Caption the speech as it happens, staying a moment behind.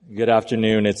Good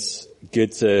afternoon. It's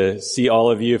good to see all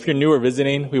of you. If you're new or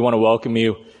visiting, we want to welcome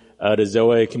you to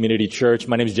Zoe Community Church.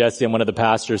 My name is Jesse. I'm one of the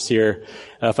pastors here.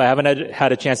 If I haven't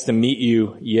had a chance to meet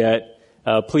you yet,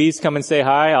 please come and say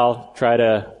hi. I'll try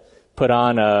to put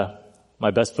on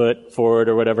my best foot forward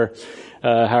or whatever,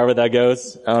 however that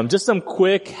goes. Just some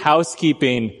quick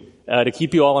housekeeping to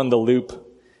keep you all in the loop.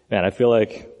 Man, I feel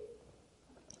like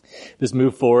this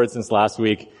moved forward since last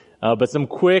week. But some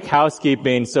quick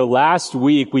housekeeping. So last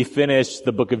week we finished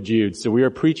the book of Jude. So we were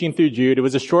preaching through Jude. It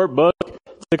was a short book.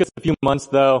 It took us a few months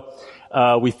though.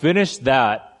 We finished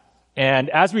that. And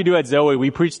as we do at Zoe,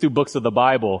 we preach through books of the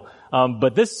Bible.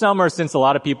 But this summer, since a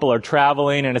lot of people are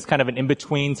traveling and it's kind of an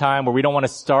in-between time where we don't want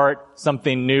to start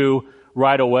something new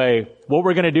right away, what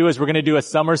we're going to do is we're going to do a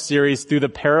summer series through the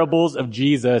parables of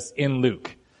Jesus in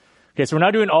Luke. Okay, so we're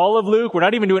not doing all of Luke. We're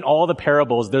not even doing all the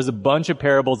parables. There's a bunch of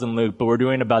parables in Luke, but we're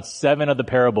doing about 7 of the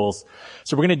parables.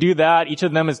 So we're going to do that. Each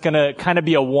of them is going to kind of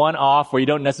be a one-off where you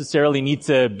don't necessarily need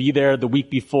to be there the week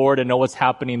before to know what's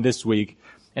happening this week.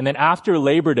 And then after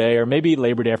Labor Day, or maybe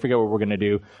Labor Day, I forget what we're going to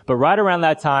do. But right around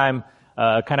that time,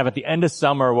 kind of at the end of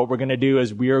summer, what we're going to do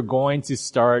is we are going to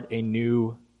start a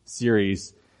new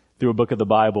series through a book of the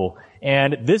Bible.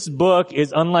 And this book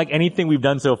is unlike anything we've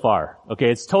done so far. Okay,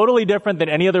 it's totally different than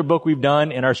any other book we've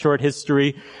done in our short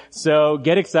history. So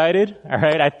get excited, all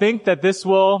right? I think that this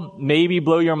will maybe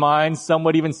blow your mind. Some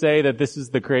would even say that this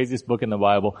is the craziest book in the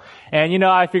Bible. And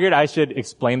I figured I should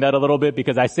explain that a little bit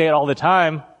because I say it all the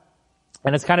time.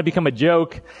 And it's kind of become a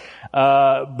joke,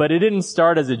 but it didn't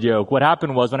start as a joke. What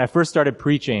happened was when I first started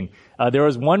preaching, there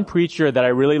was one preacher that I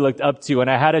really looked up to, and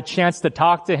I had a chance to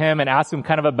talk to him and ask him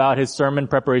kind of about his sermon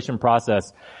preparation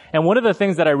process. And one of the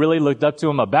things that I really looked up to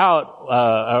him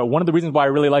about, one of the reasons why I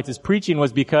really liked his preaching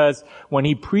was because when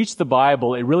he preached the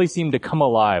Bible, it really seemed to come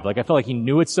alive. Like I felt like he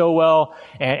knew it so well,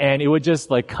 and it would just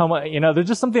like come, there's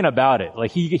just something about it.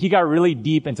 Like he got really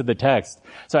deep into the text.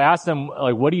 So I asked him,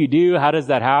 like, what do you do? How does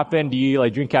that happen? Do you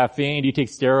like drink caffeine? Do you take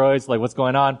steroids? Like what's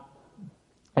going on?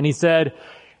 And he said,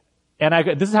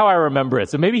 this is how I remember it.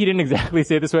 So maybe he didn't exactly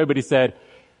say it this way, but he said,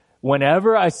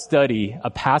 whenever I study a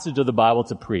passage of the Bible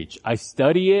to preach, I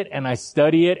study it and I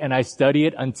study it and I study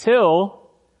it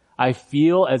until I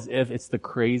feel as if it's the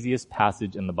craziest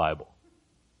passage in the Bible.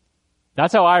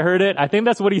 That's how I heard it. I think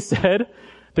that's what he said.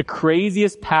 The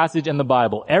craziest passage in the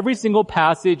Bible. Every single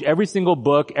passage, every single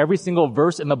book, every single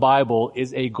verse in the Bible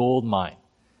is a gold mine.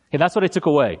 Okay, that's what I took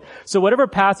away. So whatever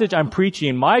passage I'm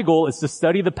preaching, my goal is to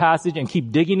study the passage and keep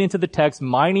digging into the text,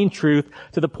 mining truth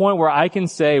to the point where I can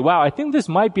say, wow, I think this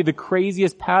might be the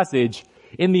craziest passage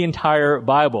in the entire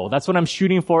Bible. That's what I'm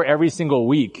shooting for every single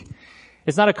week.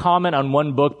 It's not a comment on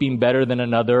one book being better than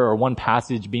another or one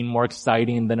passage being more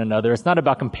exciting than another. It's not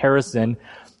about comparison.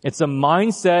 It's a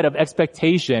mindset of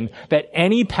expectation that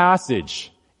any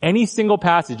passage, any single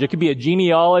passage, it could be a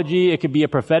genealogy, it could be a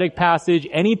prophetic passage,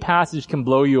 any passage can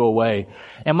blow you away.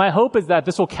 And my hope is that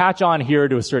this will catch on here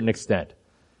to a certain extent.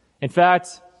 In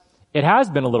fact, it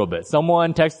has been a little bit.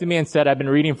 Someone texted me and said, I've been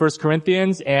reading 1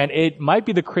 Corinthians and it might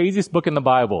be the craziest book in the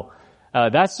Bible.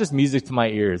 That's just music to my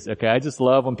ears, okay? I just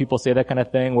love when people say that kind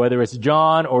of thing, whether it's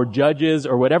John or Judges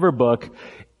or whatever book.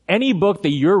 Any book that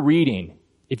you're reading,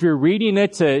 if you're reading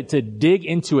it to dig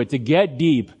into it, to get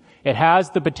deep, it has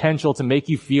the potential to make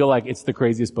you feel like it's the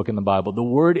craziest book in the Bible. The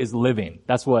Word is living.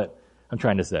 That's what I'm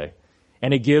trying to say.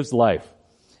 And it gives life.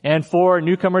 And for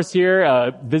newcomers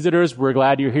here, visitors, we're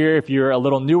glad you're here. If you're a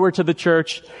little newer to the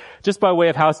church, just by way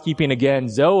of housekeeping again,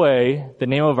 Zoe, the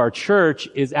name of our church,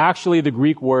 is actually the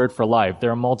Greek word for life. There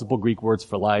are multiple Greek words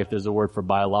for life. There's a word for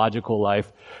biological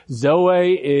life.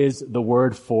 Zoe is the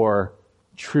word for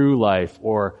true life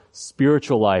or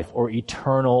spiritual life or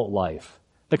eternal life.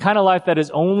 The kind of life that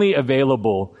is only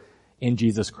available in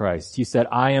Jesus Christ. He said,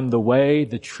 I am the way,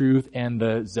 the truth, and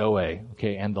the Zoe,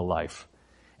 okay, and the life.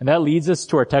 And that leads us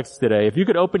to our text today. If you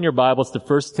could open your Bibles to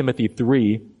 1 Timothy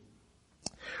 3.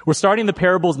 We're starting the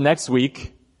parables next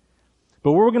week.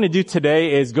 But what we're going to do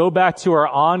today is go back to our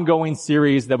ongoing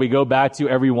series that we go back to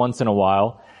every once in a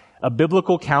while, a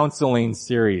biblical counseling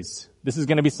series. This is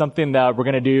going to be something that we're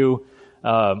going to do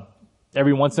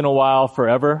every once in a while,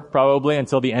 forever, probably,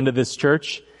 until the end of this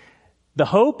church. The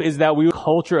hope is that we would have a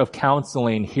culture of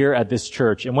counseling here at this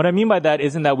church. And what I mean by that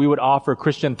isn't that we would offer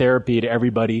Christian therapy to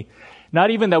everybody.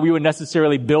 Not even that we would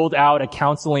necessarily build out a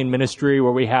counseling ministry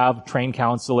where we have trained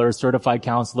counselors, certified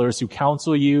counselors who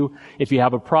counsel you if you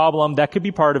have a problem. That could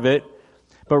be part of it.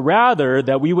 But rather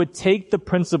that we would take the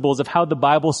principles of how the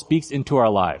Bible speaks into our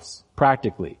lives,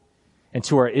 practically, and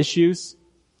to our issues,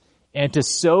 and to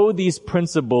sow these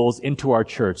principles into our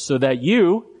church so that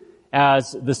you,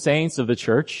 as the saints of the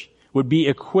church, would be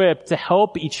equipped to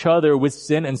help each other with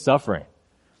sin and suffering.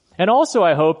 And also,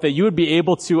 I hope that you would be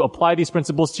able to apply these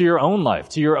principles to your own life,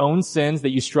 to your own sins that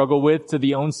you struggle with, to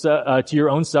your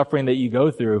own suffering that you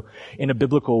go through in a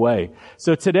biblical way.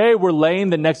 So today, we're laying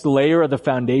the next layer of the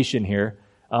foundation here.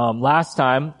 Last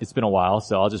time, it's been a while,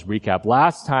 so I'll just recap.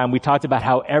 Last time, we talked about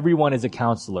how everyone is a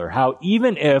counselor, how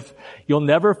even if you'll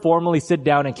never formally sit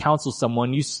down and counsel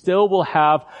someone, you still will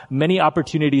have many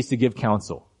opportunities to give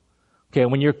counsel. Okay,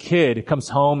 when your kid comes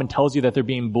home and tells you that they're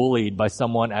being bullied by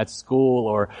someone at school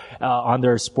or on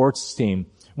their sports team,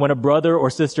 when a brother or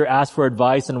sister asks for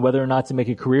advice on whether or not to make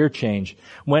a career change,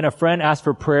 when a friend asks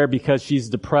for prayer because she's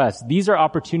depressed, these are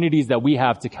opportunities that we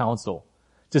have to counsel,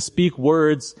 to speak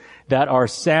words that are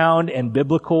sound and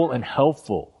biblical and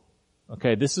helpful.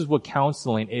 Okay, this is what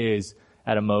counseling is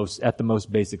at the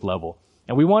most basic level.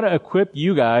 And we want to equip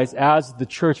you guys as the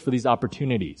church for these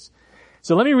opportunities.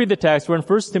 So let me read the text. We're in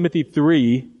 1 Timothy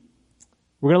 3.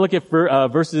 We're going to look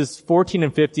at verses 14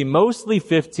 and 15, mostly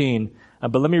 15,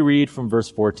 but let me read from verse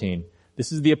 14.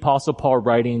 This is the Apostle Paul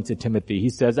writing to Timothy.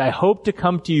 He says, I hope to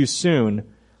come to you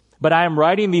soon, but I am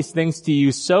writing these things to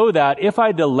you so that if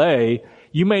I delay,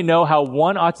 you may know how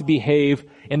one ought to behave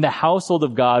in the household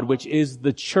of God, which is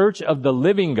the church of the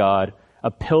living God,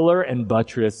 a pillar and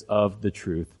buttress of the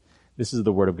truth. This is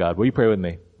the word of God. Will you pray with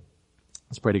me?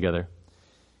 Let's pray together.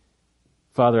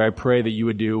 Father, I pray that you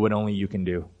would do what only you can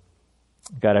do.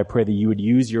 God, I pray that you would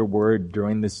use your word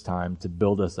during this time to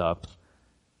build us up.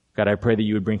 God, I pray that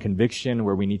you would bring conviction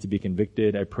where we need to be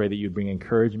convicted. I pray that you would bring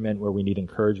encouragement where we need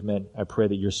encouragement. I pray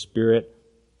that your Spirit,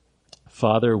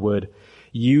 Father, would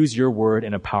use your word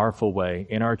in a powerful way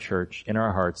in our church, in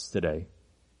our hearts today.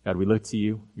 God, we look to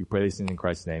you. We pray these things in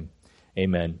Christ's name.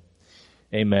 Amen.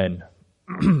 Amen.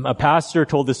 A pastor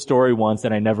told this story once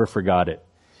and I never forgot it.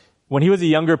 When he was a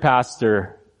younger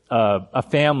pastor, a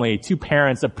family, two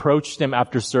parents approached him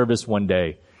after service one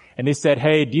day. And they said,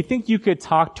 hey, do you think you could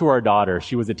talk to our daughter?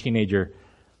 She was a teenager.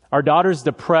 Our daughter's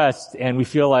depressed and we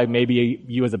feel like maybe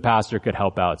you as a pastor could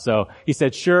help out. So he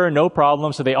said, sure, no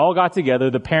problem. So they all got together,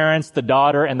 the parents, the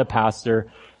daughter, and the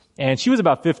pastor. And she was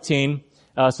about 15.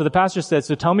 So the pastor said,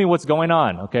 so tell me what's going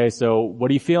on. Okay, so what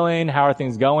are you feeling? How are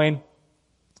things going?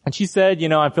 And she said,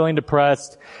 I'm feeling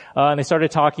depressed. And they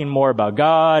started talking more about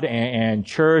God and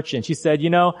church. And she said,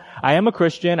 I am a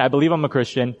Christian. I believe I'm a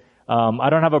Christian. I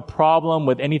don't have a problem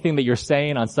with anything that you're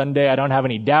saying on Sunday. I don't have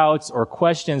any doubts or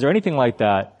questions or anything like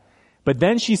that. But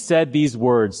then she said these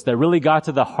words that really got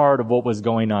to the heart of what was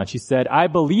going on. She said, I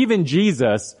believe in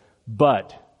Jesus,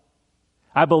 but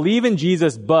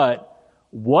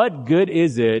what good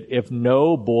is it if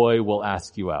no boy will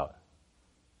ask you out?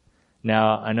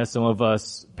 Now, I know some of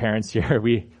us parents here,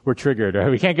 we're triggered, right?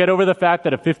 We can't get over the fact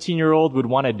that a 15-year-old would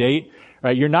want to date,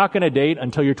 right? You're not going to date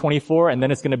until you're 24, and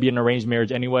then it's going to be an arranged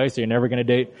marriage anyway, so you're never going to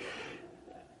date.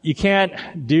 You can't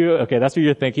okay, that's what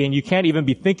you're thinking. You can't even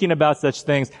be thinking about such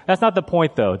things. That's not the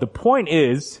point, though. The point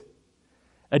is,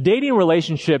 a dating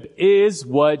relationship is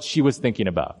what she was thinking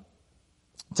about.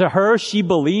 To her, she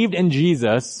believed in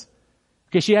Jesus.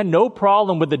 Okay, she had no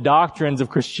problem with the doctrines of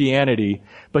Christianity,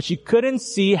 but she couldn't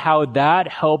see how that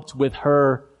helped with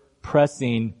her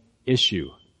pressing issue.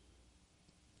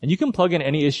 And you can plug in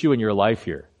any issue in your life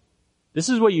here. This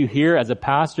is what you hear as a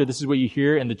pastor. This is what you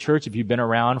hear in the church if you've been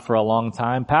around for a long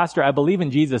time. Pastor, I believe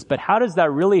in Jesus, but how does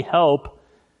that really help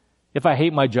if I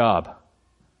hate my job?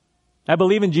 I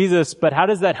believe in Jesus, but how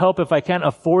does that help if I can't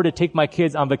afford to take my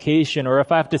kids on vacation, or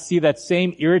if I have to see that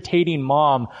same irritating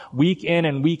mom week in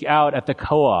and week out at the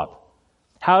co-op?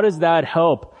 How does that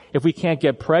help if we can't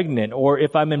get pregnant, or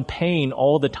if I'm in pain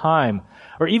all the time,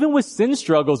 or even with sin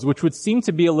struggles, which would seem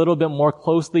to be a little bit more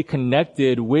closely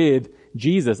connected with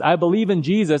Jesus? I believe in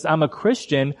Jesus. I'm a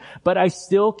Christian, but I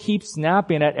still keep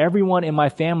snapping at everyone in my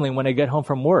family when I get home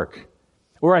from work.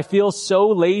 Or I feel so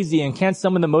lazy and can't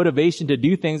summon the motivation to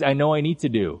do things I know I need to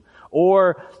do.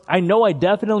 Or I know I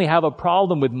definitely have a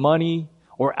problem with money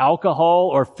or alcohol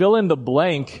or fill in the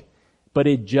blank, but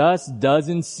it just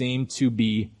doesn't seem to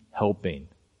be helping.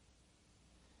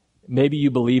 Maybe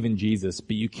you believe in Jesus,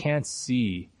 but you can't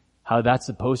see how that's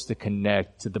supposed to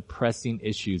connect to the pressing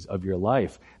issues of your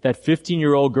life. That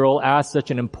 15-year-old girl asked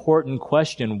such an important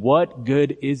question: what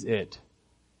good is it?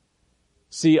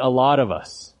 See, a lot of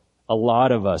us,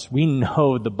 we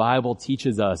know the Bible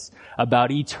teaches us about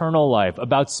eternal life,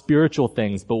 about spiritual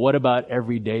things, but what about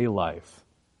everyday life?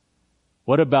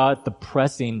 What about the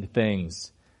pressing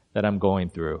things that I'm going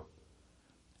through?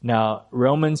 Now,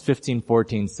 Romans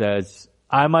 15:14 says,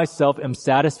 I myself am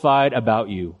satisfied about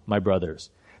you, my brothers,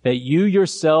 that you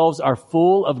yourselves are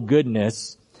full of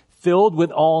goodness, filled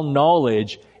with all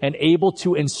knowledge, and able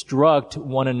to instruct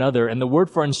one another. And the word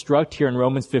for instruct here in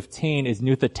Romans 15 is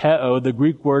noutheteo, the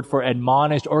Greek word for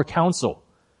admonished or counsel.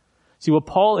 See, what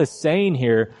Paul is saying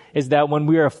here is that when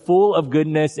we are full of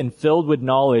goodness and filled with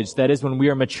knowledge, that is, when we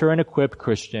are mature and equipped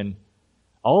Christian,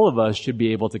 all of us should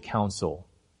be able to counsel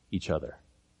each other.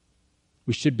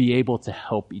 We should be able to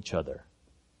help each other.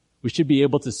 We should be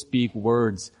able to speak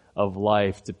words of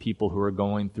life to people who are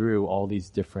going through all these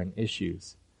different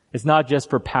issues. It's not just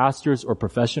for pastors or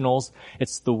professionals.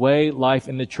 It's the way life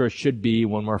in the church should be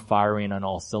when we're firing on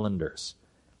all cylinders.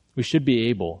 We should be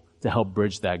able to help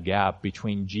bridge that gap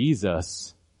between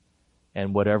Jesus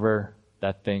and whatever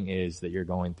that thing is that you're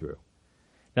going through.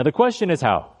 Now the question is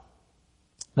how?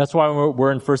 That's why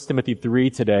we're in 1 Timothy 3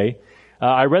 today.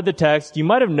 I read the text. You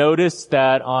might have noticed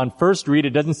that on first read,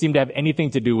 it doesn't seem to have anything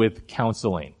to do with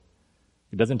counseling.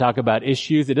 It doesn't talk about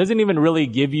issues. It doesn't even really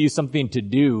give you something to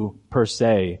do per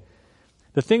se.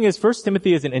 The thing is, 1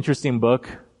 Timothy is an interesting book.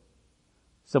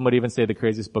 Some would even say the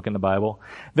craziest book in the Bible.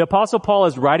 The Apostle Paul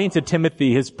is writing to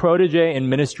Timothy, his protege in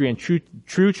ministry and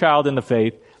true child in the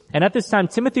faith. And at this time,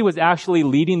 Timothy was actually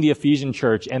leading the Ephesian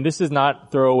church, and this is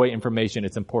not throwaway information,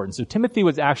 it's important. So Timothy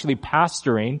was actually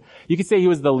pastoring. You could say he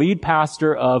was the lead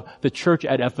pastor of the church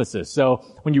at Ephesus. So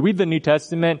when you read the New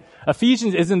Testament,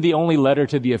 Ephesians isn't the only letter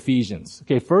to the Ephesians.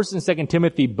 Okay, 1st and 2nd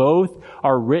Timothy both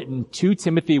are written to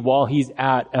Timothy while he's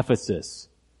at Ephesus.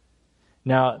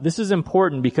 Now, this is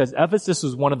important because Ephesus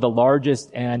was one of the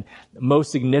largest and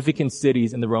most significant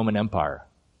cities in the Roman Empire.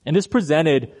 And this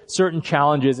presented certain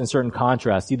challenges and certain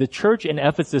contrasts. See, the church in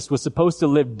Ephesus was supposed to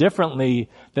live differently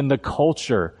than the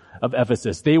culture of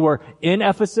Ephesus. They were in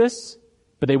Ephesus,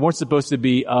 but they weren't supposed to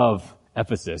be of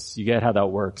Ephesus. You get how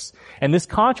that works. And this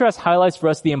contrast highlights for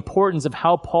us the importance of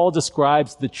how Paul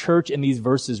describes the church in these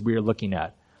verses we are looking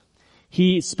at.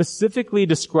 He specifically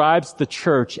describes the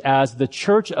church as the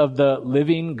church of the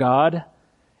living God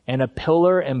and a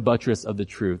pillar and buttress of the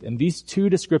truth. And these two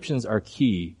descriptions are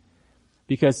key.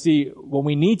 Because see, what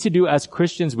we need to do as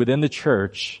Christians within the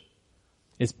church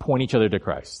is point each other to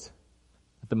Christ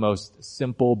at the most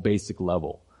simple, basic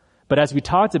level. But as we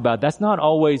talked about, that's not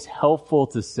always helpful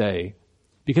to say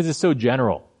because it's so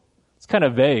general. It's kind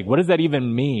of vague. What does that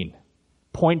even mean?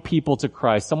 Point people to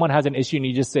Christ. Someone has an issue and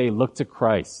you just say, look to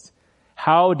Christ.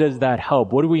 How does that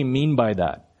help? What do we mean by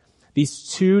that?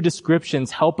 These two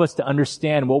descriptions help us to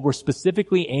understand what we're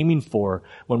specifically aiming for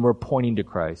when we're pointing to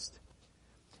Christ.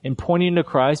 In pointing to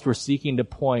Christ, we're seeking to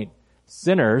point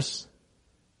sinners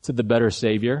to the better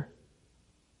Savior.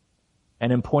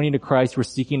 And in pointing to Christ, we're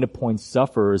seeking to point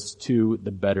sufferers to the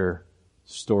better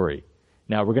story.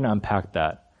 Now, we're going to unpack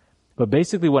that. But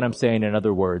basically what I'm saying, in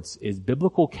other words, is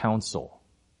biblical counsel.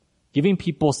 Giving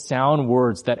people sound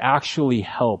words that actually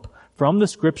help from the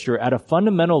Scripture at a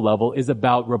fundamental level is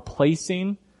about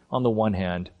replacing on the one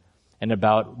hand and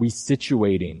about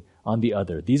resituating on the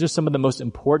other. These are some of the most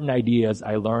important ideas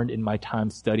I learned in my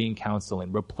time studying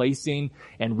counseling, replacing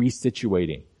and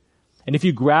resituating. And if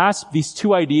you grasp these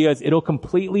two ideas, it'll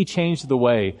completely change the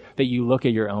way that you look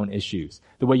at your own issues,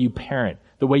 the way you parent,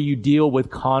 the way you deal with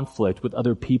conflict with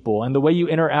other people, and the way you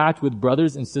interact with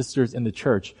brothers and sisters in the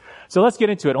church. So let's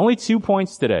get into it. Only 2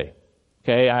 points today.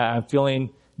 Okay, I'm feeling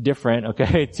different.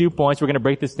 Okay, 2 points. We're going to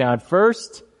break this down.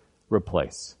 First,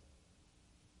 replace.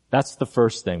 That's the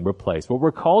first thing, replace. What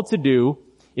we're called to do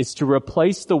is to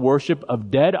replace the worship of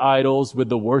dead idols with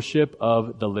the worship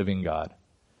of the living God.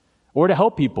 Or to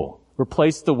help people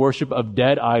replace the worship of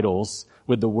dead idols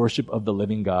with the worship of the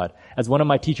living God. As one of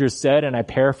my teachers said, and I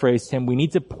paraphrased him, we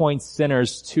need to point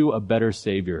sinners to a better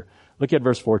Savior. Look at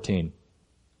verse 14.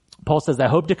 Paul says, I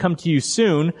hope to come to you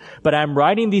soon, but I'm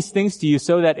writing these things to you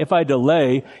so that if I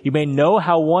delay, you may know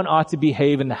how one ought to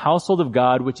behave in the household of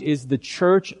God, which is the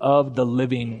church of the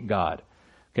living God.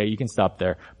 Okay, you can stop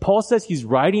there. Paul says he's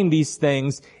writing these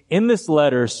things in this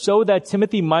letter so that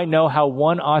Timothy might know how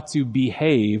one ought to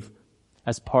behave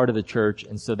as part of the church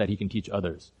and so that he can teach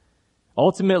others.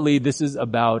 Ultimately, this is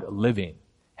about living,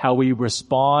 how we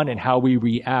respond and how we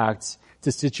react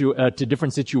to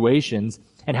different situations,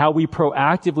 and how we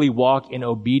proactively walk in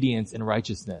obedience and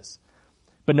righteousness.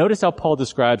 But notice how Paul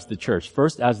describes the church,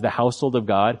 first as the household of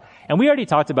God. And we already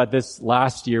talked about this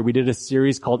last year. We did a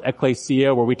series called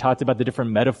Ecclesia where we talked about the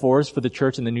different metaphors for the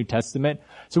church in the New Testament.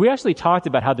 So we actually talked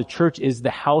about how the church is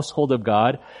the household of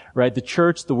God, right? The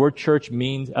church, the word church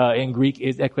means, in Greek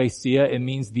is Ecclesia. It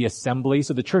means the assembly.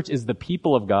 So the church is the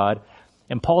people of God.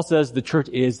 And Paul says the church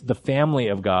is the family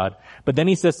of God. But then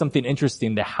he says something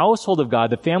interesting. The household of God,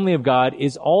 the family of God,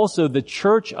 is also the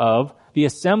church of, the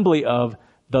assembly of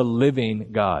the living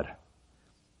God.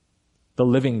 The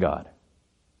living God.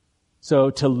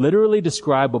 So to literally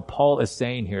describe what Paul is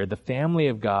saying here, the family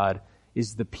of God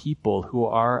is the people who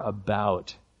are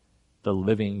about the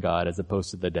living God as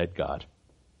opposed to the dead God.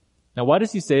 Now, why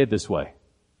does he say it this way?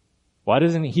 Why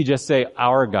doesn't he just say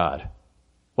our God?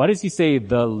 Why does he say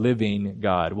the living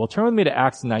God? Well, turn with me to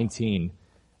Acts 19,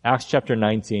 Acts chapter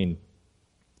 19.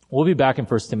 We'll be back in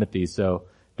 1 Timothy, so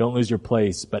don't lose your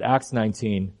place. But Acts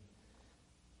 19.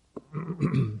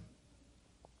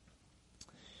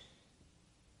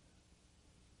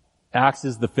 Acts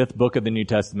is the fifth book of the New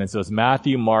Testament. So it's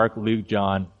Matthew, Mark, Luke,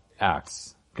 John,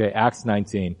 Acts. Okay, Acts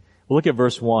 19. We'll look at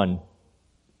verse 1.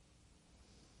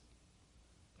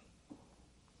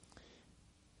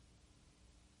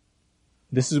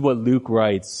 This is what Luke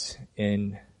writes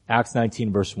in Acts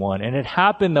 19, verse 1. And it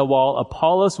happened that while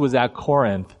Apollos was at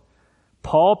Corinth,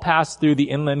 Paul passed through the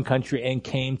inland country and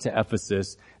came to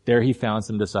Ephesus. There he found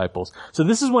some disciples. So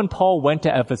this is when Paul went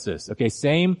to Ephesus. Okay,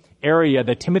 same area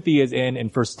that Timothy is in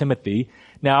 1 Timothy.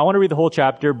 Now, I want to read the whole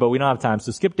chapter, but we don't have time.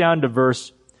 So skip down to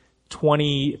verse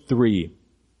 23.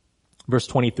 Verse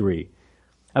 23.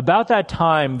 About that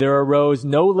time, there arose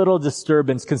no little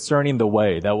disturbance concerning the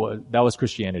way. That was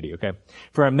Christianity, okay?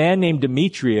 For a man named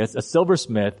Demetrius, a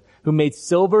silversmith, who made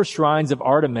silver shrines of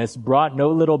Artemis, brought no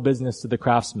little business to the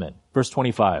craftsmen. Verse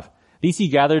 25. These he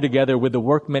gathered together with the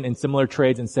workmen in similar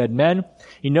trades and said, Men,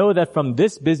 you know that from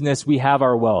this business we have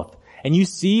our wealth. And you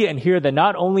see and hear that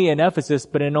not only in Ephesus,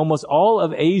 but in almost all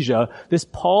of Asia, this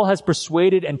Paul has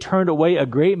persuaded and turned away a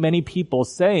great many people,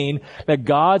 saying that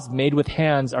gods made with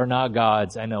hands are not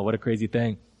gods. I know, what a crazy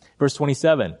thing. Verse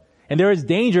 27. And there is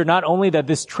danger not only that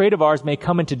this trade of ours may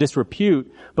come into disrepute,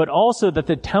 but also that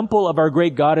the temple of our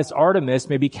great goddess Artemis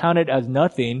may be counted as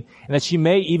nothing, and that she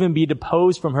may even be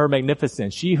deposed from her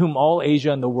magnificence, she whom all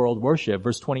Asia and the world worship.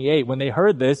 Verse 28, when they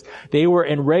heard this, they were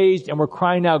enraged and were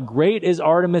crying out, Great is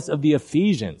Artemis of the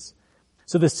Ephesians.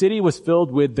 So the city was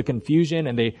filled with the confusion,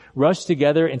 and they rushed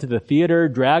together into the theater,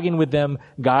 dragging with them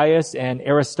Gaius and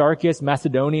Aristarchus,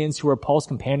 Macedonians who were Paul's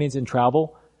companions in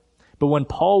travel. But when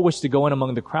Paul wished to go in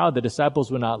among the crowd, the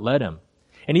disciples would not let him.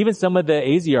 And even some of the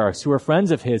Asiarchs, who were friends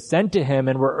of his, sent to him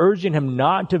and were urging him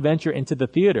not to venture into the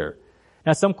theater.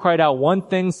 Now some cried out one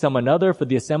thing, some another, for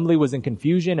the assembly was in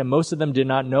confusion, and most of them did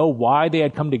not know why they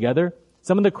had come together.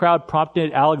 Some of the crowd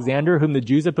prompted Alexander, whom the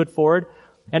Jews had put forward.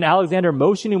 And Alexander,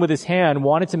 motioning with his hand,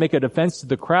 wanted to make a defense to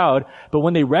the crowd. But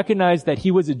when they recognized that he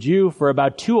was a Jew for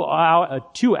about 2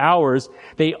 hours,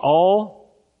 they all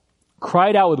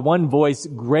cried out with one voice,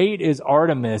 Great is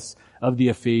Artemis of the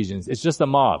Ephesians. It's just a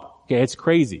mob. Okay, it's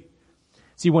crazy.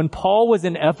 See, when Paul was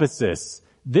in Ephesus,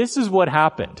 this is what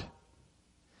happened.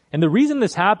 And the reason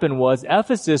this happened was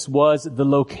Ephesus was the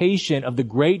location of the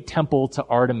great temple to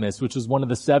Artemis, which was one of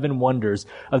the 7 wonders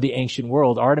of the ancient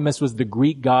world. Artemis was the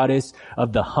Greek goddess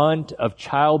of the hunt, of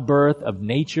childbirth, of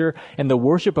nature, and the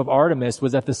worship of Artemis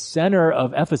was at the center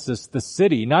of Ephesus, the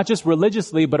city, not just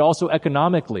religiously, but also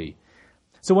economically.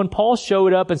 So when Paul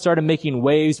showed up and started making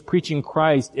waves, preaching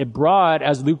Christ, it brought,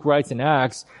 as Luke writes in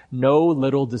Acts, no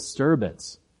little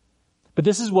disturbance. But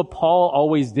this is what Paul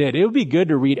always did. It would be good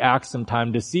to read Acts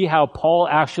sometime to see how Paul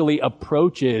actually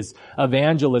approaches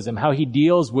evangelism, how he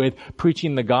deals with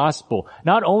preaching the gospel.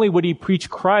 Not only would he preach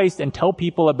Christ and tell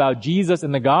people about Jesus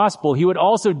and the gospel, he would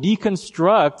also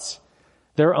deconstruct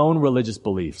their own religious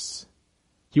beliefs.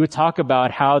 He would talk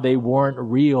about how they weren't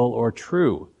real or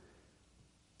true.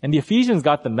 And the Ephesians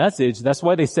got the message. That's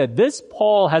why they said, this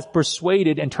Paul has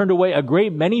persuaded and turned away a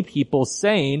great many people,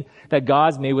 saying that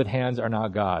gods made with hands are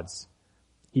not gods.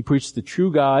 He preached the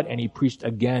true God, and he preached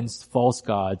against false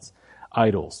gods,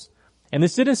 idols. And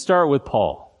this didn't start with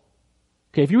Paul.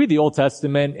 Okay, if you read the Old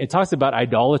Testament, it talks about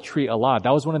idolatry a lot.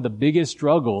 That was one of the biggest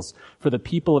struggles for the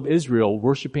people of Israel,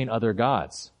 worshiping other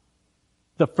gods.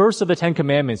 The first of the 10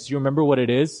 Commandments, do you remember what it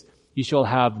is? You shall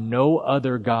have no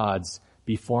other gods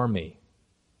before me.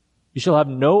 You shall have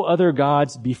no other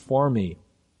gods before me.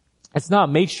 It's not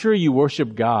make sure you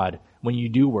worship God when you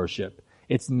do worship.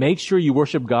 It's make sure you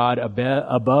worship God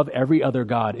above every other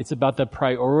god. It's about the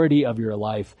priority of your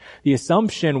life. The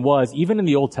assumption was, even in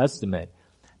the Old Testament,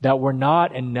 that we're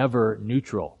not and never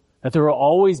neutral. That there will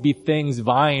always be things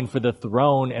vying for the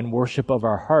throne and worship of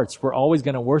our hearts. We're always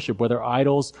going to worship, whether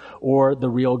idols or the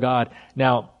real God.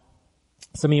 Now,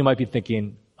 some of you might be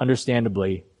thinking,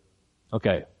 understandably,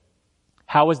 okay,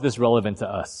 how is this relevant to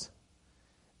us?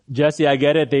 Jesse, I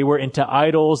get it. They were into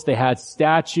idols. They had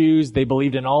statues. They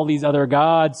believed in all these other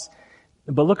gods.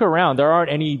 But look around. There aren't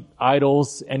any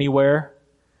idols anywhere.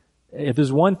 If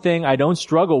there's one thing I don't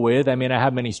struggle with, I mean, I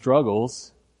have many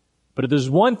struggles. But if there's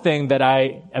one thing that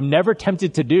I am never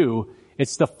tempted to do,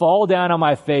 it's to fall down on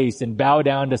my face and bow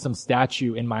down to some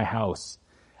statue in my house.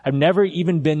 I've never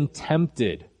even been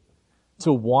tempted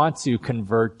to want to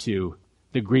convert to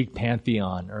the Greek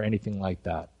pantheon or anything like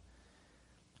that.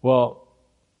 Well,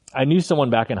 I knew someone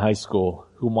back in high school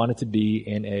who wanted to be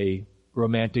in a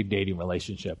romantic dating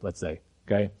relationship, let's say,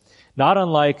 okay? Not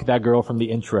unlike that girl from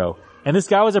the intro. And this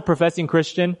guy was a professing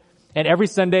Christian, and every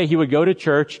Sunday he would go to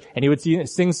church and he would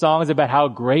sing songs about how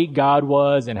great God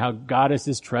was and how God is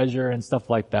his treasure and stuff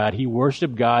like that. He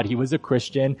worshiped God. He was a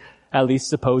Christian, at least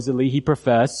supposedly he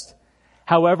professed.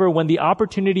 However, when the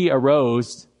opportunity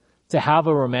arose to have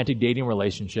a romantic dating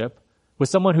relationship with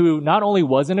someone who not only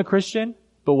wasn't a Christian,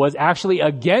 but was actually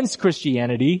against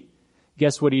Christianity,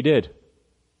 guess what he did?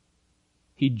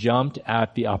 He jumped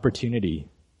at the opportunity.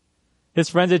 His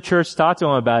friends at church talked to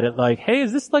him about it like, hey,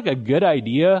 is this like a good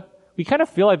idea? We kind of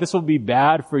feel like this will be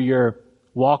bad for your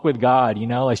walk with God, you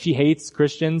know? Like she hates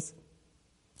Christians.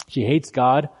 She hates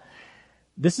God.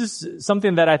 This is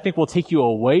something that I think will take you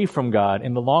away from God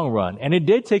in the long run. And it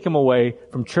did take him away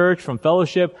from church, from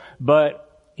fellowship,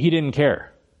 but he didn't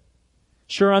care.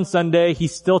 Sure, on Sunday, he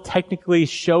still technically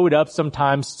showed up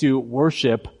sometimes to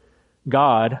worship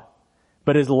God,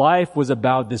 but his life was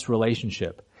about this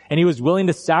relationship. And he was willing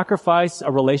to sacrifice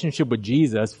a relationship with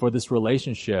Jesus for this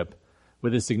relationship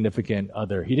with his significant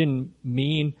other. He didn't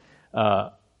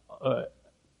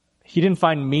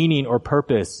find meaning or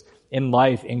purpose in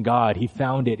life in God. He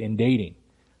found it in dating.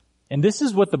 And this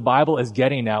is what the Bible is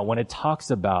getting at when it talks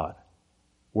about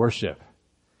worship.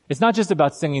 It's not just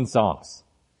about singing songs.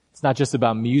 It's not just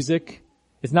about music.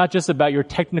 It's not just about your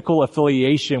technical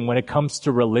affiliation when it comes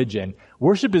to religion.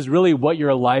 Worship is really what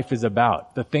your life is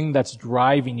about, the thing that's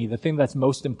driving you, the thing that's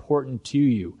most important to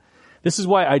you. This is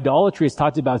why idolatry is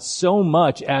talked about so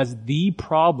much as the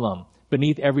problem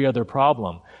beneath every other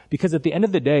problem. Because at the end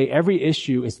of the day, every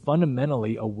issue is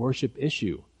fundamentally a worship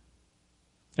issue.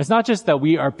 It's not just that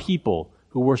we are people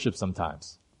who worship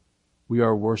sometimes. We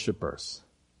are worshipers.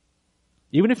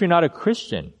 Even if you're not a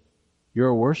Christian, you're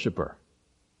a worshiper.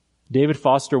 David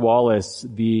Foster Wallace,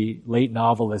 the late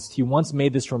novelist, he once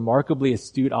made this remarkably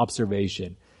astute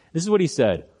observation. This is what he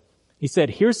said. He said,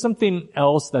 here's something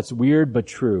else that's weird but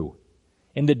true.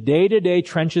 In the day-to-day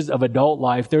trenches of adult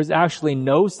life, there's actually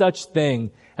no such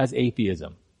thing as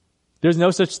atheism. There's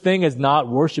no such thing as not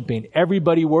worshiping.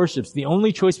 Everybody worships. The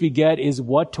only choice we get is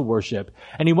what to worship.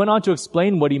 And he went on to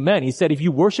explain what he meant. He said, if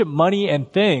you worship money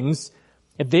and things,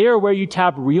 if they are where you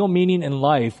tap real meaning in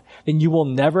life, then you will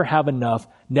never have enough,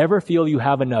 never feel you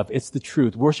have enough. It's the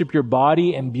truth. Worship your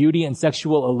body and beauty and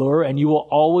sexual allure, and you will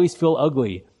always feel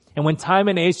ugly. And when time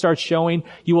and age starts showing,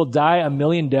 you will die a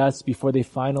million deaths before they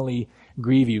finally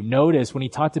grieve you. Notice when he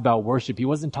talked about worship, he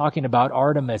wasn't talking about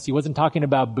Artemis. He wasn't talking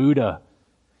about Buddha.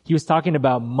 He was talking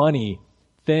about money,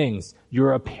 things,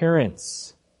 your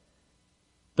appearance,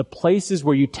 the places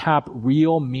where you tap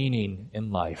real meaning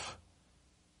in life.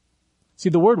 See,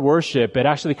 the word worship, it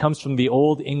actually comes from the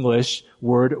Old English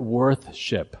word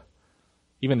worthship.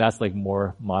 Even that's like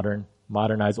more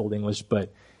modernized Old English,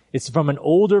 but it's from an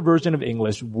older version of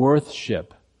English,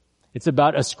 worthship. It's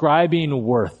about ascribing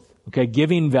worth, okay,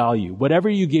 giving value. Whatever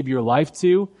you give your life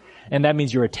to, and that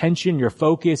means your attention, your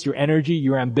focus, your energy,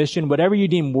 your ambition, whatever you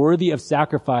deem worthy of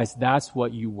sacrifice, that's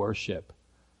what you worship.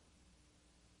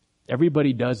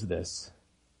 Everybody does this.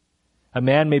 A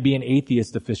man may be an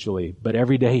atheist officially, but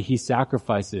every day he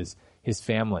sacrifices his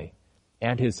family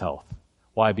and his health.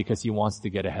 Why? Because he wants to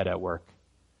get ahead at work.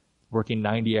 Working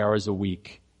 90 hours a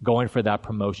week, going for that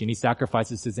promotion. He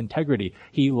sacrifices his integrity.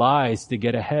 He lies to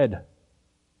get ahead.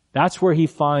 That's where he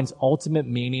finds ultimate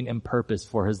meaning and purpose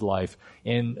for his life,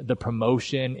 in the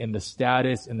promotion, in the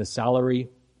status, in the salary.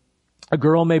 A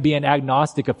girl may be an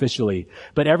agnostic officially,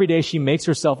 but every day she makes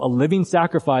herself a living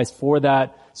sacrifice for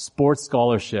that sports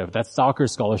scholarship, that soccer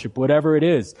scholarship, whatever it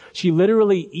is. She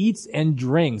literally eats and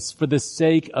drinks for the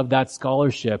sake of that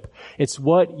scholarship. It's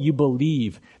what you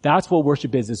believe. That's what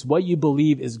worship is. It's what you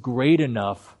believe is great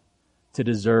enough to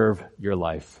deserve your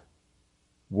life.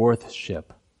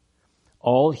 Worthship.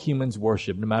 All humans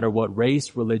worship, no matter what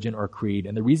race, religion, or creed.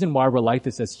 And the reason why we're like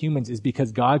this as humans is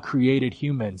because God created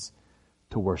humans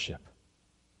to worship.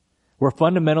 We're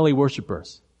fundamentally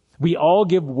worshipers. We all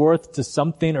give worth to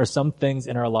something or some things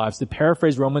in our lives. To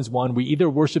paraphrase Romans 1, we either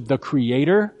worship the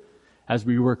Creator, as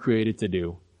we were created to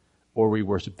do, or we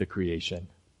worship the creation.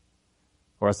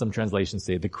 Or as some translations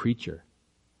say, the creature.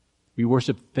 We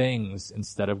worship things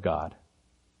instead of God.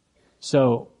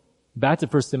 So, back to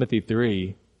 1 Timothy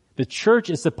 3, the church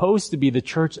is supposed to be the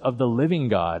church of the living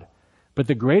God, but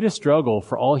the greatest struggle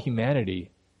for all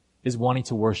humanity is wanting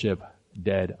to worship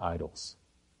dead idols.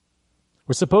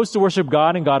 We're supposed to worship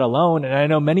God and God alone, and I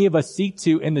know many of us seek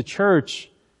to in the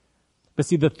church, But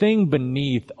see, the thing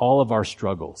beneath all of our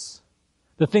struggles,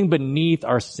 the thing beneath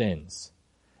our sins,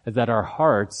 is that our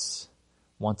hearts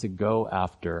want to go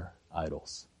after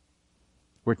idols.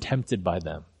 We're tempted by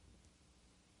them.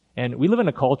 And we live in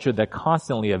a culture that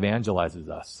constantly evangelizes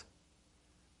us.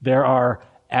 There are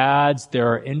ads,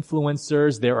 there are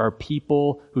influencers, there are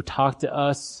people who talk to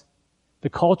us. The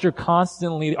culture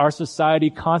constantly, our society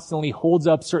constantly holds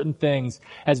up certain things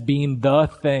as being the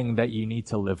thing that you need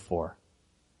to live for.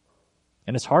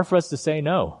 And it's hard for us to say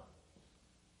no.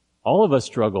 All of us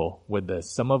struggle with this.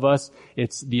 Some of us,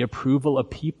 it's the approval of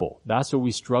people. That's where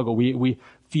we struggle. We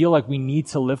feel like we need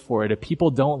to live for it. If people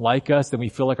don't like us, then we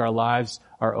feel like our lives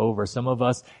are over. Some of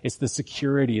us, it's the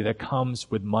security that comes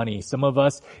with money. Some of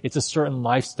us, it's a certain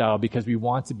lifestyle because we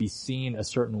want to be seen a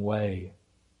certain way.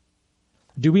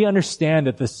 Do we understand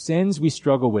that the sins we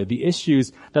struggle with, the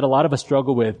issues that a lot of us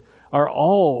struggle with, are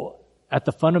all at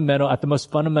the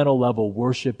most fundamental level,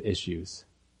 worship issues?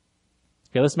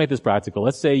 Okay, let's make this practical.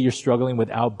 Let's say you're struggling with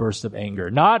outbursts of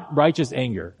anger. Not righteous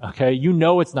anger, okay? You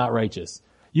know it's not righteous.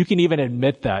 You can even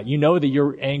admit that. You know that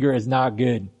your anger is not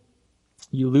good.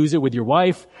 You lose it with your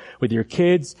wife, with your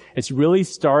kids. It's really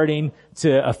starting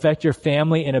to affect your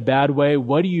family in a bad way.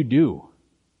 What do?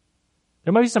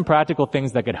 There might be some practical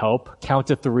things that could help. Count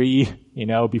to 3,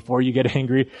 before you get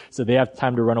angry so they have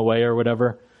time to run away or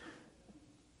whatever.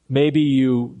 Maybe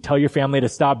you tell your family to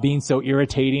stop being so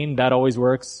irritating. That always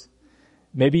works.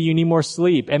 Maybe you need more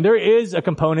sleep. And there is a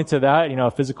component to that,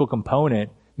 a physical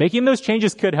component. Making those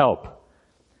changes could help.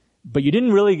 But you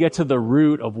didn't really get to the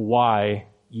root of why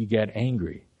you get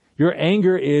angry. Your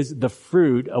anger is the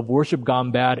fruit of worship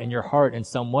gone bad in your heart in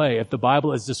some way, if the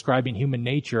Bible is describing human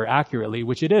nature accurately,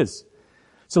 which it is.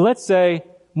 So let's say,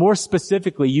 more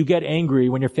specifically, you get angry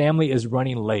when your family is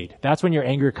running late. That's when your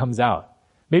anger comes out.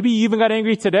 Maybe you even got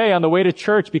angry today on the way to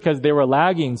church because they were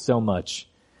lagging so much.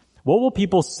 What will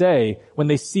people say when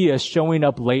they see us showing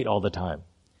up late all the time?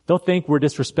 They'll think we're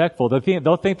disrespectful.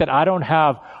 They'll think that I don't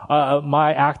have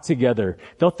my act together.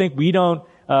 They'll think we're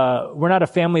not a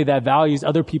family that values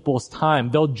other people's time.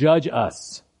 They'll judge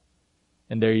us.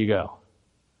 And there you go.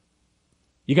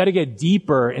 You got to get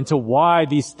deeper into why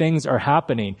these things are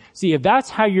happening. See, if that's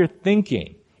how you're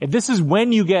thinking, if this is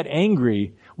when you get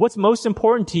angry, what's most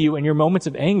important to you in your moments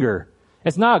of anger?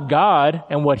 It's not God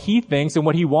and what He thinks and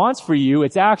what He wants for you.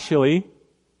 It's actually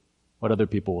what other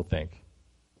people will think.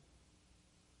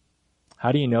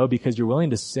 How do you know? Because you're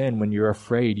willing to sin when you're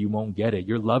afraid you won't get it.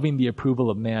 You're loving the approval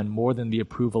of man more than the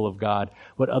approval of God.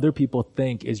 What other people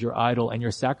think is your idol, and you're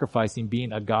sacrificing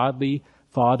being a godly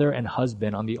father and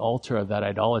husband on the altar of that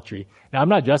idolatry. Now, I'm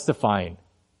not justifying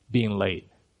being late.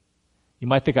 You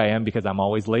might think I am because I'm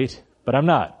always late, but I'm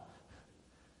not.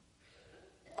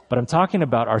 But I'm talking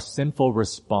about our sinful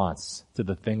response to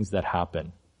the things that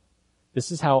happen.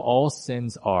 This is how all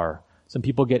sins are. Some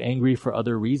people get angry for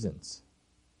other reasons.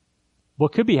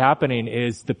 What could be happening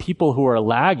is the people who are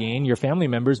lagging, your family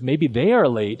members, maybe they are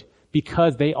late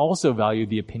because they also value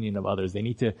the opinion of others. They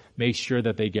need to make sure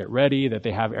that they get ready, that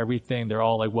they have everything, they're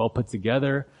all well put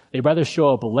together. They'd rather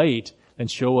show up late than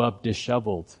show up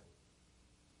disheveled.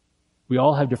 We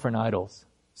all have different idols.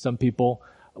 Some people,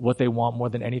 what they want more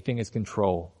than anything is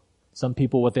control. Some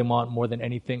people, what they want more than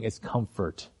anything is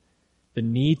comfort. The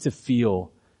need to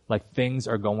feel like things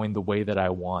are going the way that I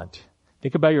want.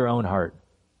 Think about your own heart.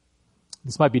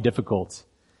 This might be difficult.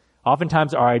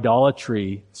 Oftentimes our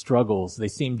idolatry struggles, they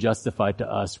seem justified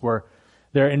to us, where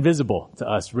they're invisible to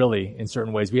us, really, in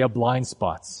certain ways. We have blind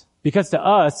spots. Because to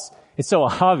us, it's so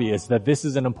obvious that this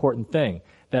is an important thing,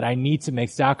 that I need to make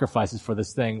sacrifices for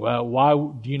this thing. Well, why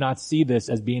do you not see this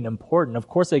as being important? Of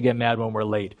course I get mad when we're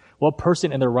late. What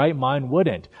person in their right mind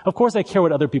wouldn't? Of course I care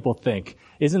what other people think.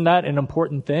 Isn't that an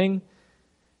important thing?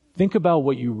 Think about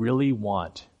what you really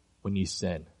want when you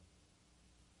sin.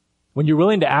 When you're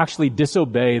willing to actually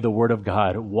disobey the word of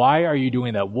God, why are you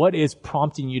doing that? What is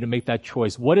prompting you to make that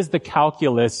choice? What is the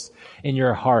calculus in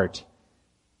your heart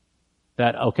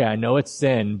that, okay, I know it's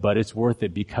sin, but it's worth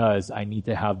it because I need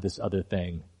to have this other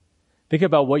thing? Think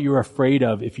about what you're afraid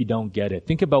of if you don't get it.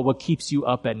 Think about what keeps you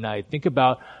up at night. Think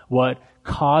about what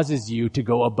causes you to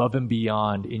go above and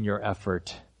beyond in your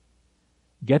effort.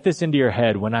 Get this into your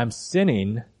head. When I'm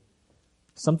sinning,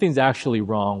 something's actually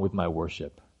wrong with my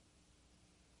worship.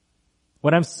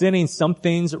 When I'm sinning,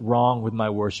 something's wrong with my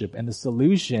worship. And the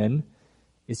solution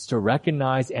is to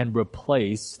recognize and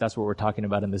replace, that's what we're talking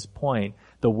about in this point,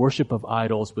 the worship of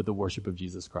idols with the worship of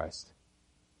Jesus Christ.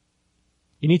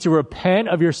 You need to repent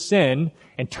of your sin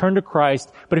and turn to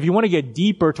Christ. But if you want to get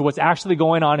deeper to what's actually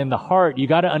going on in the heart, you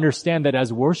got to understand that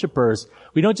as worshipers,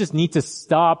 we don't just need to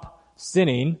stop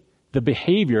sinning, the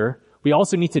behavior. we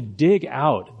also need to dig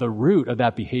out the root of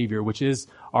that behavior, which is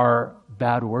our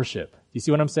bad worship. Do you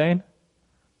see what I'm saying?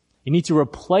 You need to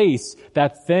replace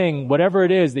that thing, whatever it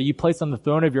is that you place on the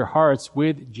throne of your hearts,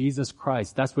 with Jesus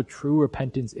Christ. That's what true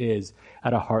repentance is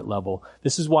at a heart level.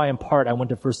 This is why, in part, I went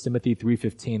to 1 Timothy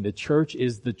 3:15. The church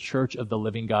is the church of the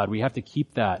living God. We have to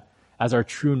keep that as our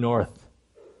true north.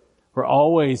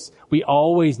 We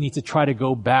always need to try to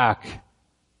go back.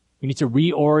 We need to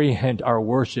reorient our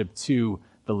worship to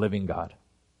the living God.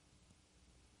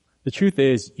 The truth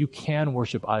is, you can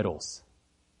worship idols.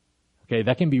 Okay,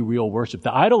 that can be real worship.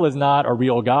 The idol is not a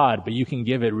real God, but you can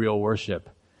give it real worship.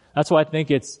 That's why I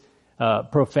think it's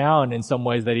profound in some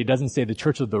ways that he doesn't say the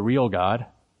church of the real God,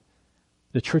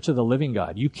 the church of the living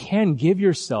God. You can give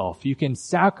yourself, you can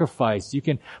sacrifice, you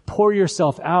can pour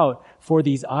yourself out for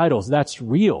these idols. That's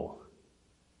real.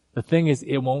 The thing is,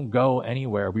 it won't go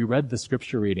anywhere. We read the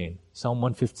scripture reading, Psalm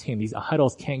 115. These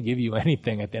idols can't give you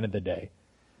anything at the end of the day.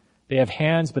 They have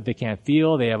hands, but they can't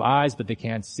feel. They have eyes, but they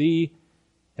can't see.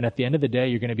 And at the end of the day,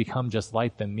 you're going to become just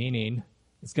like them, meaning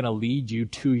it's going to lead you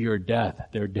to your death.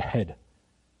 They're dead.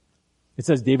 It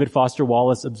says, David Foster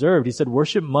Wallace observed, he said,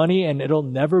 worship money and it'll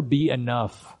never be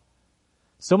enough.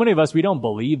 So many of us, we don't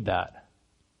believe that.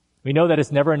 We know that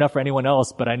it's never enough for anyone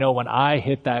else, but I know when I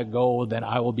hit that goal, then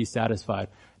I will be satisfied.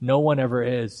 No one ever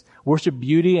is. Worship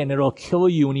beauty and it'll kill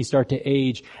you when you start to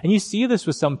age. And you see this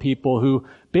with some people who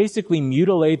basically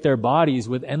mutilate their bodies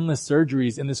with endless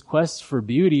surgeries in this quest for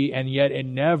beauty, and yet it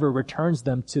never returns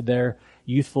them to their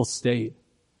youthful state.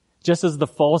 Just as the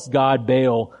false god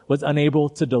Baal was unable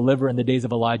to deliver in the days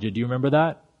of Elijah. Do you remember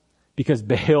that? Because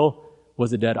Baal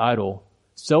was a dead idol.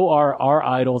 So are our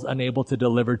idols unable to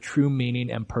deliver true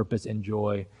meaning and purpose and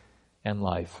joy and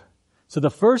life. So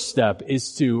the first step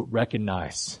is to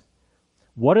recognize,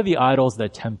 what are the idols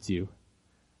that tempt you?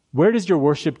 Where does your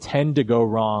worship tend to go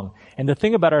wrong? And the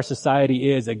thing about our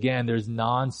society is, again, there's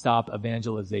nonstop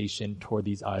evangelization toward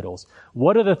these idols.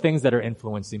 What are the things that are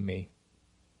influencing me?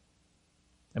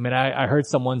 I mean, I heard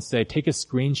someone say, take a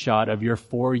screenshot of your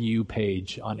For You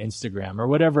page on Instagram or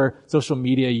whatever social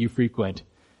media you frequent.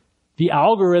 The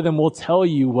algorithm will tell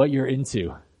you what you're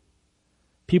into.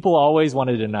 People always want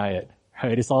to deny it,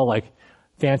 right? It's all like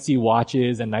fancy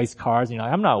watches and nice cars. You know,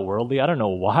 I'm not worldly. I don't know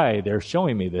why they're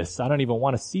showing me this. I don't even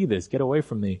want to see this. Get away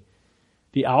from me.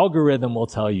 The algorithm will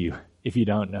tell you if you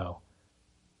don't know.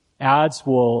 Ads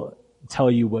will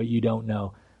tell you what you don't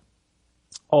know.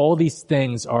 All these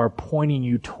things are pointing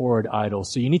you toward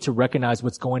idols. So you need to recognize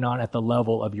what's going on at the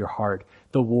level of your heart,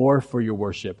 the war for your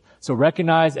worship. So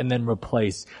recognize and then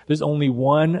replace. There's only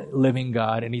one living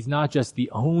God, and he's not just the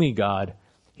only God.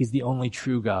 He's the only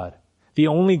true God. The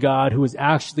only God who is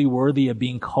actually worthy of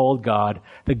being called God,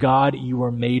 the God you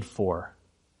were made for.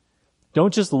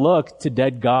 Don't just look to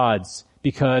dead gods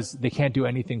because they can't do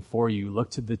anything for you.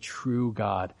 Look to the true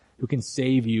God who can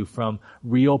save you from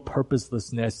real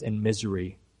purposelessness and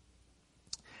misery.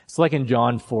 It's like in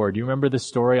John 4. Do you remember this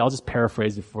story? I'll just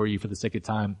paraphrase it for you for the sake of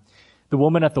time. The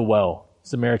woman at the well,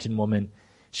 Samaritan woman,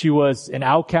 she was an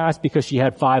outcast because she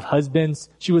had 5 husbands.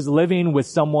 She was living with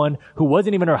someone who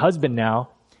wasn't even her husband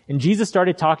now. And Jesus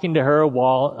started talking to her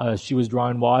while she was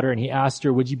drawing water, and he asked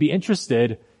her, would you be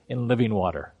interested in living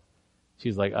water?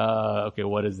 She's like, okay,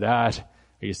 what is that?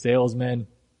 Are you a salesman?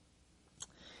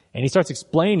 And he starts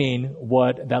explaining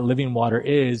what that living water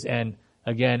is. And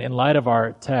again, in light of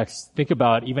our text, think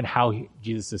about even how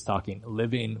Jesus is talking.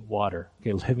 Living water.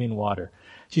 Okay, living water.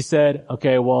 She said,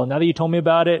 okay, well, now that you told me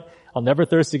about it, I'll never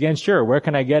thirst again. Sure, where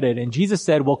can I get it? And Jesus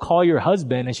said, well, call your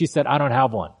husband. And she said, I don't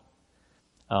have one,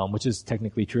 which is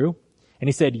technically true. And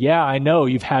he said, yeah, I know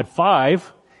you've had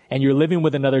 5 and you're living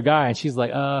with another guy. And she's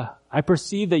like, I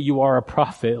perceive that you are a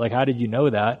prophet. Like, how did you know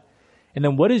that? And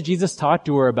then what does Jesus talk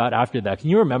to her about after that? Can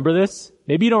you remember this?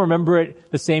 Maybe you don't remember it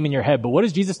the same in your head, but what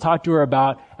does Jesus talk to her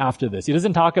about after this? He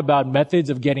doesn't talk about methods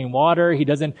of getting water. He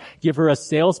doesn't give her a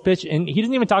sales pitch, and he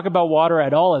doesn't even talk about water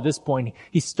at all at this point.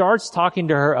 He starts talking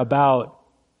to her about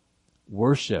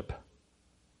worship.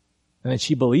 And then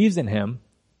she believes in him.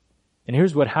 And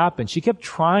here's what happened. She kept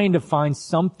trying to find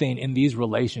something in these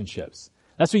relationships.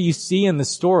 That's what you see in the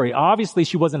story. Obviously,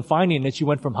 she wasn't finding it. She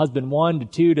went from husband 1 to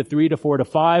 2 to 3 to 4 to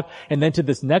 5, and then to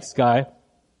this next guy.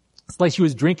 It's like she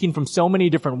was drinking from so many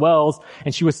different wells,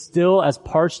 and she was still as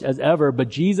parched as ever, but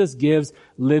Jesus gives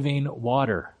living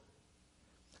water.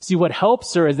 See, what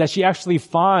helps her is that she actually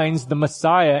finds the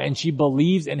Messiah, and she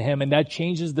believes in him, and that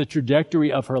changes the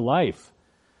trajectory of her life.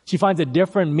 She finds a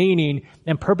different meaning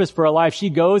and purpose for her life. She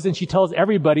goes and she tells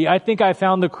everybody, I think I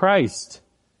found the Christ.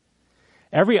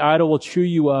 Every idol will chew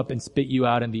you up and spit you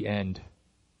out in the end.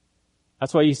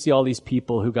 That's why you see all these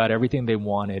people who got everything they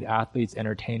wanted, athletes,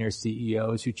 entertainers,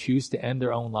 CEOs, who choose to end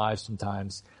their own lives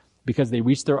sometimes because they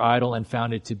reached their idol and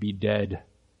found it to be dead.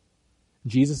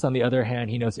 Jesus, on the other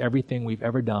hand, he knows everything we've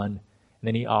ever done, and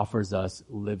then he offers us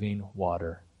living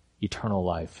water, eternal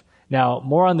life. Now,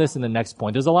 more on this in the next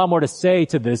point. There's a lot more to say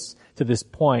to this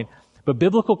point, but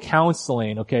biblical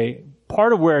counseling, okay,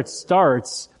 part of where it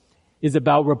starts is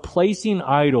about replacing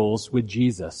idols with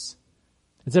Jesus.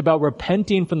 It's about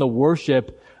repenting from the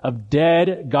worship of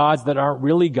dead gods that aren't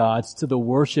really gods to the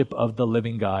worship of the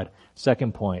living God.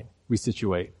 Second point,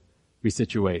 resituate.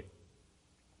 Resituate.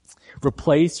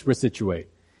 Replace, resituate.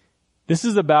 This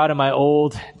is about, in my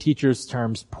old teacher's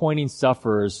terms, pointing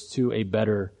sufferers to a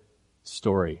better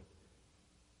story.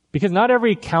 Because not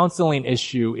every counseling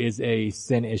issue is a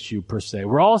sin issue per se.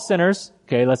 We're all sinners.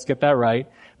 Okay, let's get that right.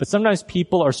 But sometimes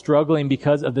people are struggling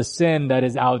because of the sin that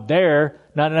is out there,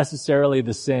 not necessarily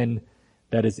the sin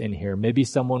that is in here. Maybe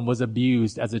someone was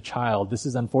abused as a child. This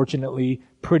is unfortunately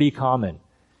pretty common.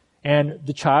 And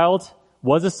the child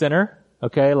was a sinner,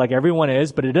 okay, like everyone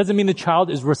is, but it doesn't mean the child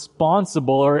is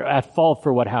responsible or at fault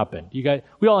for what happened.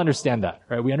 We all understand that,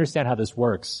 right? We understand how this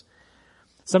works.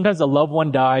 Sometimes a loved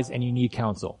one dies and you need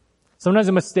counsel. Sometimes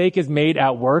a mistake is made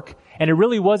at work and it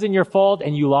really wasn't your fault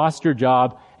and you lost your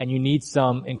job and you need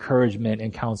some encouragement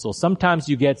and counsel. Sometimes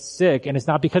you get sick and it's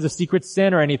not because of secret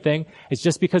sin or anything. It's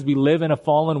just because we live in a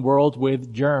fallen world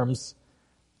with germs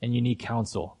and you need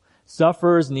counsel.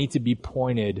 Sufferers need to be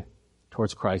pointed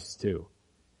towards Christ too.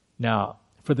 Now,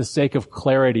 for the sake of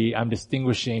clarity, I'm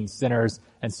distinguishing sinners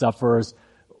and sufferers.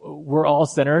 We're all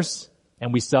sinners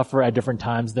and we suffer at different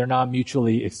times. They're not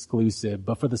mutually exclusive.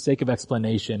 But for the sake of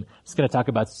explanation, I'm just going to talk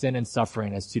about sin and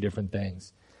suffering as two different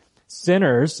things.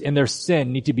 Sinners in their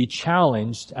sin need to be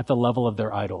challenged at the level of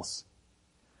their idols.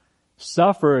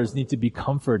 Sufferers need to be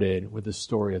comforted with the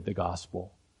story of the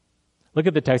gospel. Look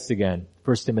at the text again,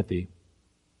 1 Timothy.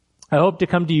 I hope to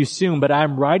come to you soon, but I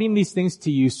am writing these things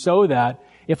to you so that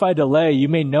if I delay, you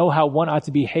may know how one ought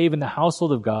to behave in the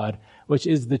household of God, which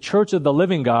is the church of the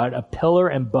living God, a pillar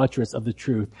and buttress of the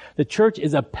truth. The church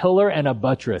is a pillar and a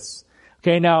buttress.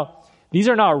 Okay, now, these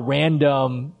are not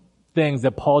random things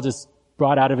that Paul just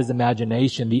brought out of his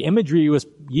imagination. The imagery was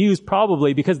used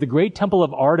probably because the great temple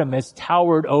of Artemis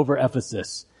towered over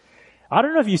Ephesus. I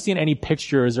don't know if you've seen any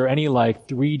pictures or any like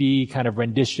 3D kind of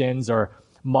renditions or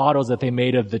models that they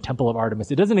made of the temple of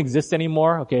Artemis. It doesn't exist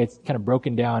anymore. Okay, it's kind of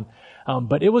broken down.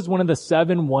 But it was one of the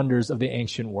 7 wonders of the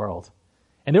ancient world.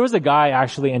 And there was a guy,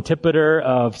 actually, Antipater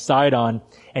of Sidon,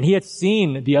 and he had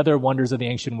seen the other wonders of the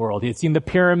ancient world. He had seen the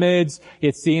pyramids. He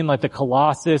had seen like the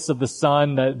Colossus of the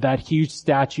sun, that huge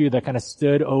statue that kind of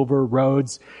stood over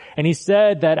Rhodes. And he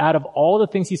said that out of all the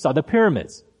things he saw, the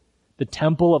pyramids, the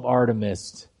temple of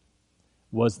Artemis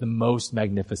was the most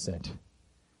magnificent.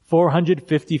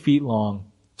 450 feet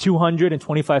long,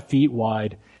 225 feet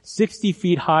wide, 60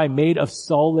 feet high, made of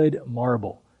solid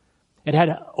marble. It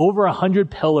had over 100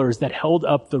 pillars that held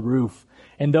up the roof.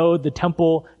 And though the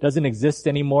temple doesn't exist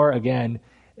anymore, again,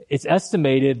 it's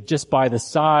estimated just by the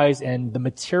size and the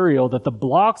material that the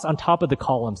blocks on top of the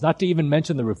columns, not to even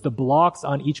mention the roof, the blocks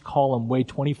on each column weigh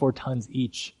 24 tons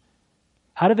each.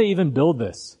 How did they even build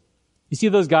this? You see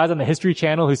those guys on the History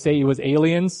Channel who say it was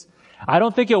aliens? I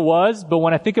don't think it was, but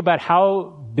when I think about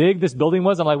how big this building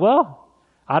was, I'm like, well,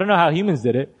 I don't know how humans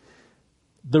did it.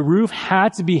 The roof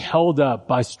had to be held up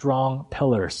by strong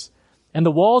pillars. And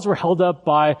the walls were held up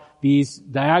by these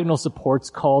diagonal supports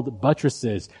called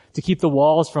buttresses to keep the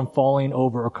walls from falling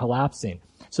over or collapsing.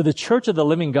 So the church of the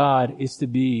living God is to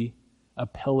be a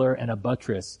pillar and a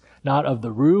buttress, not of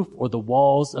the roof or the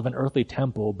walls of an earthly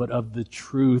temple, but of the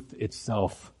truth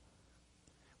itself.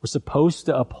 We're supposed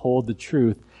to uphold the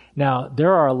truth. Now,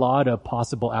 there are a lot of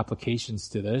possible applications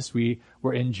to this. We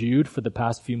were in Jude for the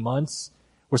past few months.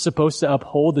 We're supposed to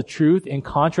uphold the truth in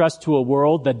contrast to a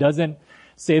world that doesn't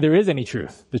say there is any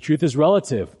truth. The truth is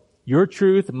relative. Your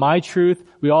truth, my truth,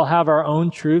 we all have our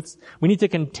own truths. We need to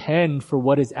contend for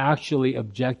what is actually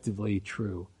objectively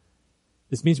true.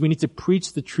 This means we need to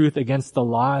preach the truth against the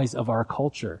lies of our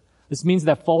culture. This means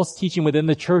that false teaching within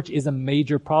the church is a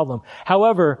major problem.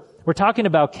 However, we're talking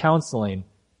about counseling.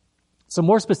 So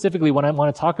more specifically, what I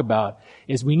want to talk about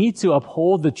is we need to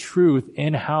uphold the truth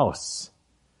in-house.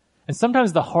 And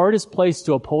sometimes the hardest place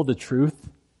to uphold the truth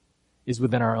is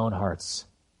within our own hearts.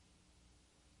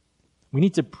 We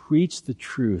need to preach the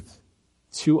truth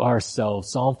to ourselves.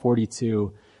 Psalm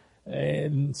 42.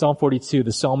 In Psalm 42,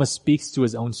 the psalmist speaks to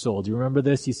his own soul. Do you remember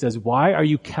this? He says, "Why are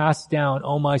you cast down,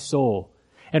 O my soul?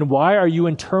 And why are you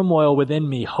in turmoil within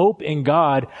me? Hope in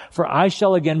God, for I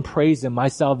shall again praise him, my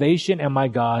salvation and my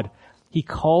God. He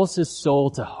calls his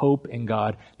soul to hope in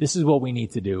God. This is what we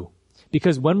need to do.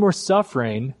 Because when we're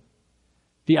suffering,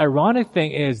 the ironic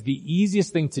thing is the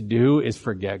easiest thing to do is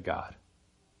forget God.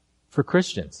 For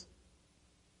Christians.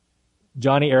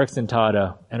 Johnny Erickson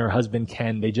Tada and her husband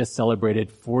Ken, they just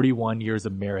celebrated 41 years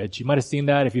of marriage. You might have seen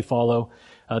that if you follow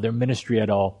their ministry at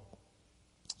all.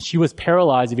 She was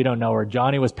paralyzed, if you don't know her.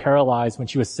 Johnny was paralyzed when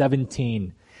she was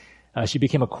 17. She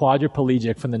became a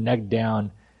quadriplegic from the neck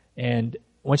down. And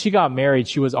when she got married,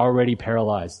 she was already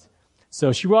paralyzed.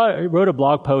 So she wrote a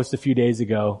blog post a few days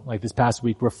ago, like this past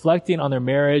week, reflecting on their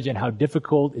marriage and how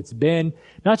difficult it's been,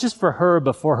 not just for her,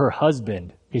 but for her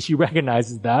husband, because she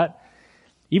recognizes that.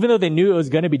 Even though they knew it was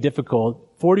going to be difficult,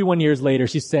 41 years later,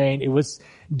 she's saying it was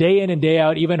day in and day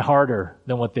out even harder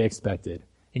than what they expected.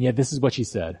 And yet this is what she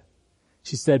said.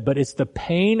 She said, but it's the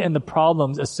pain and the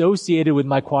problems associated with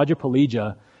my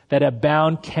quadriplegia that have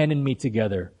bound Ken and me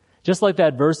together. Just like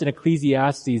that verse in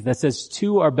Ecclesiastes that says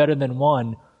two are better than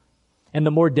one. And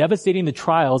the more devastating the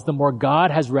trials, the more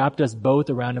God has wrapped us both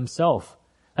around himself.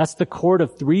 That's the cord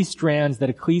of three strands that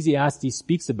Ecclesiastes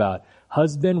speaks about.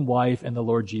 Husband, wife, and the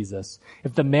Lord Jesus.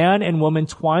 If the man and woman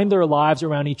twine their lives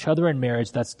around each other in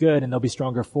marriage, that's good, and they'll be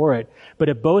stronger for it. But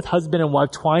if both husband and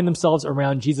wife twine themselves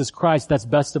around Jesus Christ, that's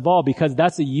best of all, because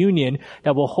that's a union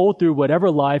that will hold through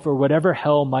whatever life or whatever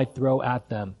hell might throw at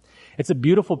them. It's a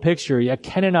beautiful picture, yet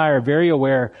Ken and I are very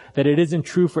aware that it isn't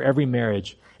true for every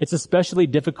marriage. It's especially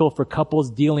difficult for couples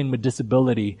dealing with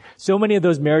disability. So many of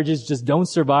those marriages just don't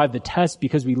survive the test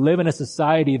because we live in a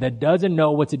society that doesn't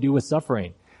know what to do with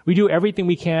suffering. We do everything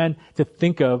we can to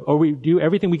think of, or we do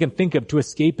everything we can think of to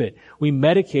escape it. We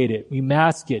medicate it, we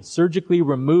mask it, surgically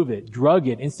remove it, drug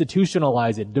it,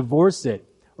 institutionalize it, divorce it,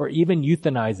 or even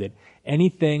euthanize it.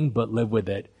 Anything but live with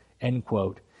it. End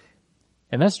quote.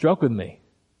 And that struck with me.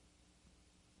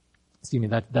 Excuse me,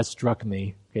 that struck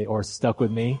me, okay, or stuck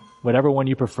with me, whatever one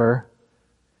you prefer.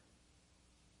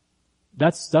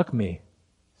 That stuck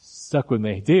with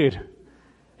me, dude.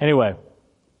 Anyway,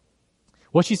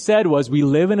 what she said was, we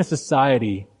live in a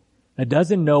society that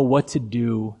doesn't know what to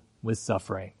do with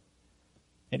suffering.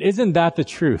 And isn't that the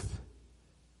truth?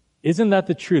 Isn't that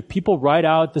the truth? People write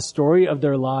out the story of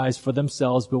their lives for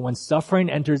themselves, but when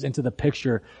suffering enters into the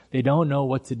picture, they don't know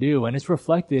what to do. And it's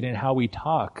reflected in how we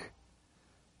talk.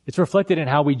 It's reflected in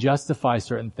how we justify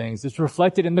certain things. It's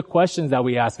reflected in the questions that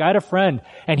we ask. I had a friend,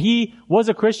 and he was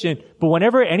a Christian, but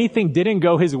whenever anything didn't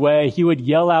go his way, he would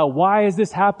yell out, "Why is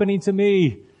this happening to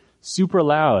me?" Super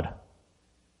loud.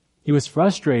 He was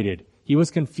frustrated. He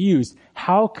was confused.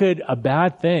 How could a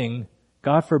bad thing,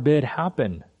 God forbid,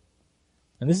 happen?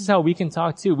 And this is how we can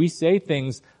talk too. We say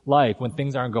things like, when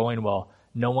things aren't going well,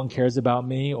 "No one cares about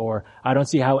me," or "I don't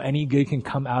see how any good can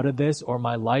come out of this," or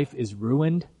 "My life is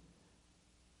ruined."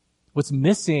 What's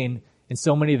missing in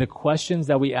so many of the questions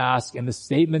that we ask and the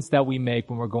statements that we make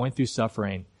when we're going through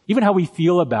suffering, even how we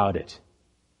feel about it,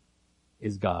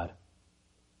 is God.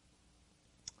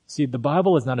 See, the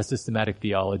Bible is not a systematic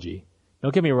theology.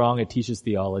 Don't get me wrong, it teaches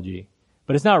theology.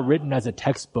 But it's not written as a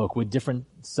textbook with different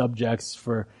subjects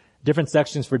for different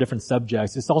sections for different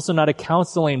subjects. It's also not a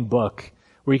counseling book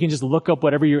where you can just look up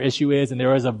whatever your issue is and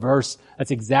there is a verse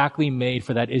that's exactly made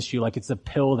for that issue, like it's a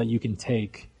pill that you can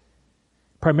take.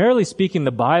 Primarily speaking,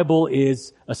 the Bible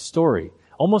is a story.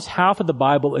 Almost half of the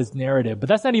Bible is narrative, but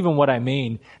that's not even what I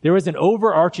mean. There is an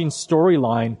overarching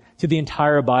storyline to the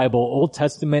entire Bible, Old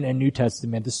Testament and New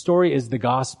Testament. The story is the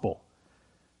gospel.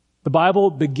 The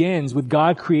Bible begins with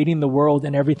God creating the world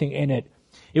and everything in it.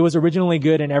 It was originally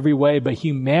good in every way, but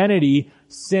humanity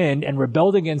sinned and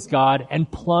rebelled against God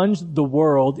and plunged the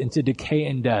world into decay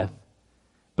and death.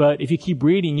 But if you keep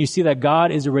reading, you see that God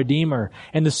is a redeemer,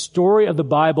 and the story of the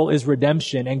Bible is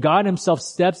redemption, and God himself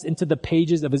steps into the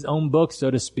pages of his own book, so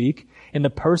to speak, in the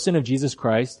person of Jesus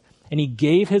Christ, and he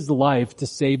gave his life to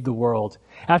save the world.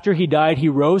 After he died, he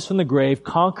rose from the grave,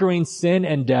 conquering sin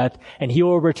and death, and he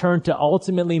will return to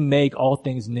ultimately make all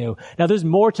things new. Now, there's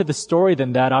more to the story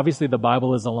than that. Obviously, the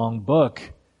Bible is a long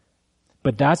book,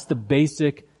 but that's the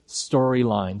basic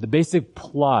storyline, the basic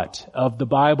plot of the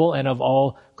Bible and of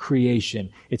all creation.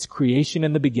 It's creation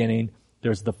in the beginning,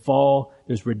 there's the fall,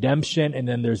 there's redemption, and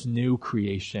then there's new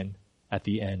creation at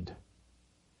the end.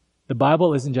 The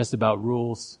Bible isn't just about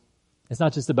rules. It's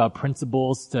not just about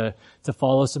principles to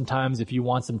follow sometimes if you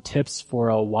want some tips for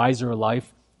a wiser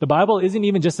life. The Bible isn't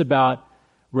even just about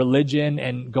religion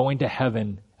and going to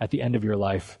heaven at the end of your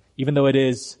life, even though it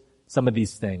is some of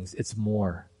these things. It's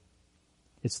more.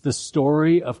 It's the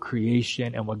story of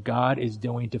creation and what God is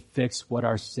doing to fix what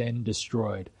our sin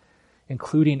destroyed,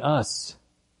 including us.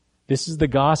 This is the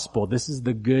gospel. This is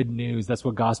the good news. That's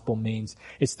what gospel means.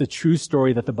 It's the true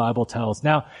story that the Bible tells.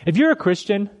 Now, if you're a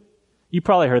Christian, You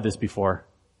probably heard this before.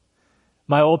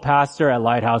 My old pastor at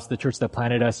Lighthouse, the church that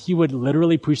planted us, he would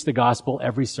literally preach the gospel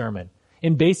every sermon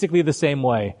in basically the same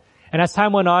way. And as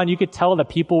time went on, you could tell that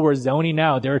people were zoning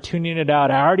out. They were tuning it out.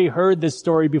 I already heard this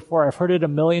story before. I've heard it a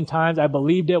million times. I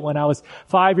believed it when I was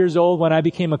 5 years old, when I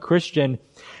became a Christian.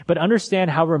 But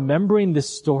understand how remembering this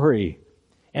story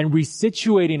and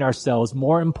resituating ourselves,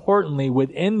 more importantly,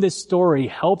 within this story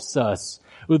helps us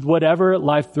with whatever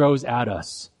life throws at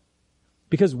us.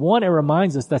 Because one, it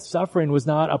reminds us that suffering was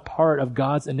not a part of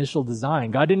God's initial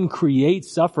design. God didn't create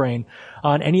suffering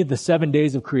on any of the 7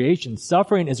 days of creation.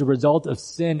 Suffering is a result of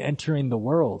sin entering the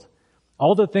world.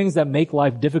 All the things that make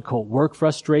life difficult, work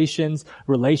frustrations,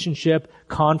 relationship,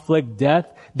 conflict,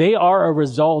 death, they are a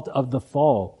result of the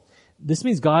fall. This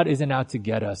means God isn't out to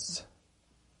get us.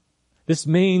 This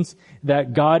means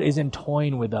that God isn't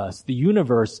toying with us. The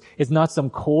universe is not some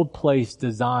cold place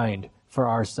designed for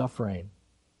our suffering.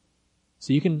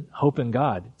 So you can hope in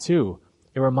God, too.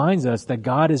 It reminds us that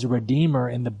God is a redeemer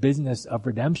in the business of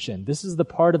redemption. This is the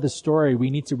part of the story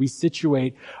we need to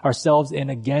resituate ourselves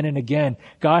in again and again.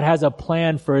 God has a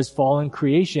plan for his fallen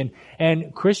creation.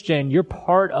 And Christian, you're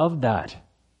part of that.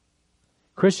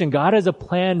 Christian, God has a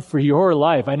plan for your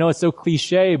life. I know it's so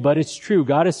cliche, but it's true.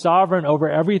 God is sovereign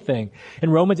over everything. In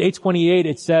Romans 8:28,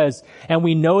 it says, "And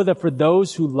we know that for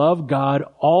those who love God,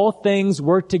 all things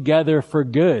work together for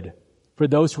good, for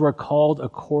those who are called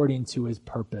according to his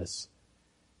purpose."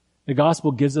 The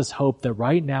gospel gives us hope that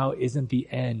right now isn't the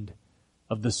end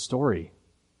of the story.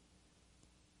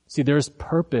 See, there's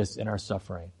purpose in our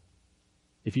suffering.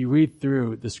 If you read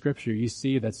through the scripture, you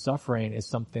see that suffering is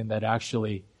something that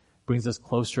actually brings us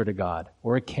closer to God,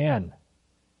 or it can.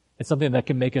 It's something that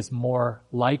can make us more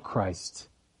like Christ.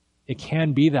 It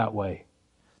can be that way.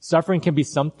 Suffering can be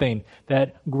something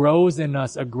that grows in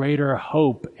us a greater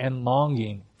hope and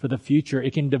longing for the future.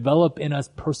 It can develop in us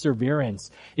perseverance.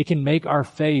 It can make our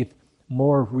faith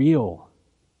more real.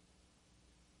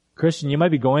 Christian, you might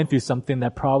be going through something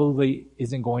that probably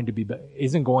isn't going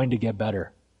to get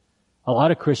better. A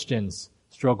lot of Christians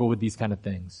struggle with these kind of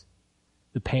things.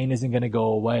 The pain isn't going to go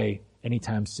away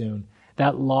anytime soon.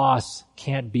 That loss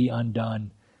can't be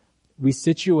undone.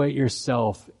 Resituate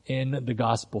yourself in the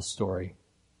gospel story.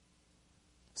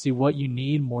 See, what you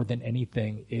need more than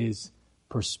anything is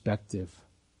perspective.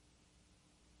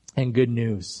 And good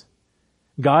news.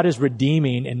 God is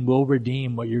redeeming and will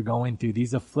redeem what you're going through.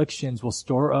 These afflictions will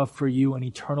store up for you an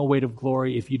eternal weight of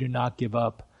glory if you do not give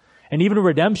up. And even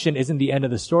redemption isn't the end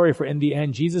of the story, for in the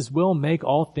end, Jesus will make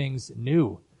all things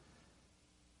new.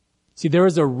 See, there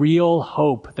is a real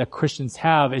hope that Christians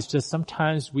have. It's just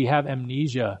sometimes we have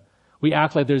amnesia. We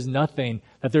act like there's nothing,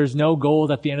 that there's no gold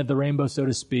at the end of the rainbow, so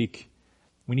to speak.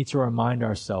 We need to remind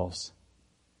ourselves.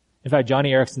 In fact,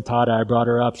 Johnny Erickson Tada, I brought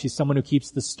her up. She's someone who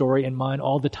keeps the story in mind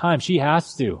all the time. She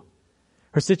has to.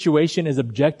 Her situation is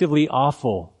objectively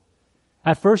awful.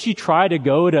 At first, she tried to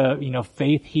go to,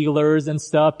 faith healers and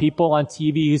stuff, people on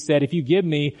TV who said, if you give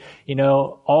me,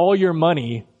 all your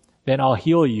money, then I'll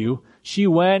heal you. She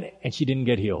went and she didn't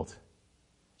get healed.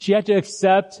 She had to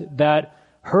accept that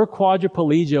her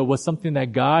quadriplegia was something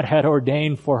that God had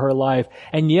ordained for her life.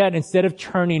 And yet, instead of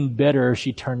turning bitter,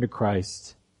 she turned to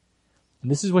Christ.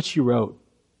 And this is what she wrote.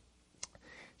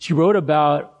 She wrote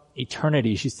about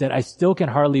eternity. She said, "I still can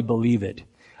hardly believe it.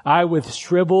 I, with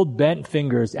shriveled, bent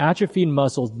fingers, atrophied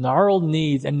muscles, gnarled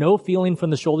knees, and no feeling from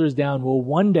the shoulders down, will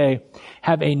one day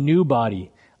have a new body,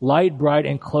 light, bright,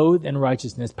 and clothed in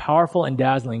righteousness, powerful and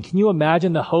dazzling. Can you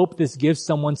imagine the hope this gives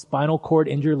someone spinal cord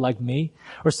injured like me?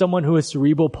 Or someone who is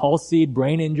cerebral palsied,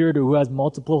 brain injured, or who has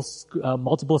multiple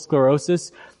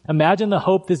sclerosis? Imagine the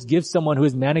hope this gives someone who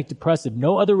is manic depressive.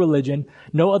 No other religion,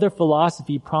 no other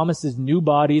philosophy promises new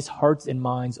bodies, hearts, and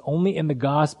minds. Only in the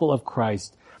gospel of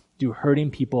Christ do hurting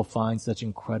people find such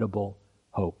incredible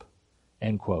hope."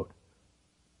 End quote.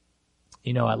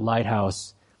 At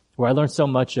Lighthouse, where I learned so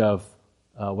much of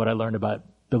what I learned about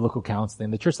biblical counseling,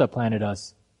 the church that planted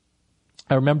us,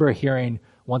 I remember hearing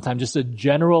one time just a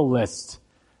general list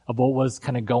of what was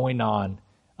kind of going on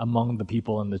among the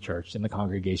people in the church, in the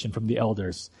congregation, from the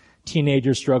elders.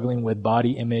 Teenagers struggling with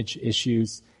body image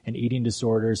issues and eating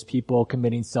disorders, people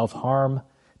committing self-harm,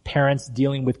 parents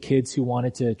dealing with kids who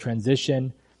wanted to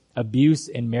transition, abuse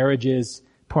in marriages,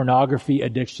 pornography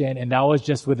addiction, and that was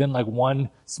just within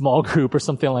one small group or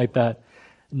something like that.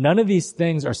 None of these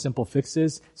things are simple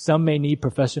fixes. Some may need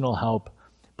professional help.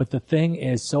 But the thing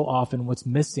is, so often what's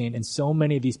missing in so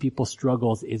many of these people's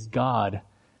struggles is God.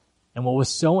 And what was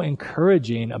so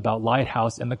encouraging about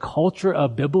Lighthouse and the culture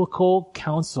of biblical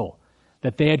counsel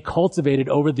that they had cultivated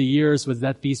over the years was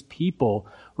that these people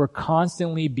were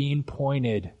constantly being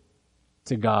pointed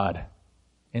to God.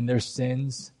 in their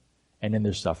sins and in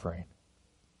their suffering.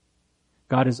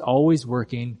 God is always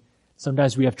working.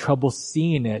 Sometimes we have trouble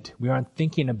seeing it. We aren't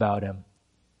thinking about him,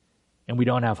 and we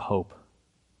don't have hope.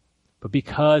 But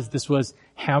because this was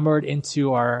hammered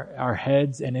into our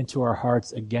heads and into our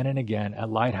hearts again and again at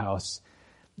Lighthouse,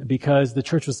 because the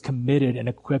church was committed and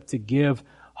equipped to give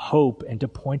hope and to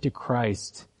point to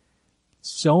Christ,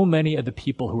 so many of the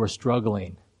people who were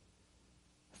struggling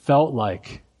felt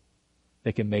like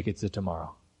they can make it to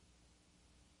tomorrow.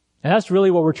 And that's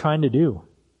really what we're trying to do.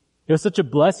 It was such a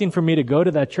blessing for me to go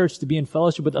to that church, to be in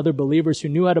fellowship with other believers who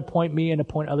knew how to point me and to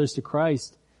point others to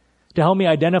Christ, to help me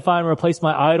identify and replace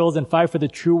my idols and fight for the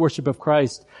true worship of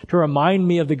Christ, to remind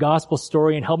me of the gospel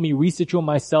story and help me resituate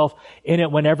myself in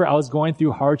it whenever I was going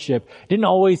through hardship. It didn't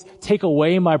always take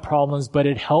away my problems, but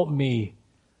it helped me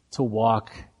to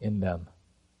walk in them.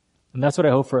 And that's what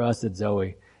I hope for us at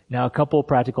Zoe. Now, a couple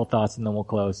practical thoughts and then we'll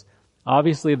close.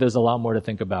 Obviously, there's a lot more to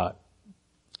think about.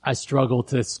 I struggled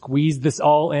to squeeze this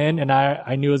all in, and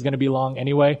I knew it was going to be long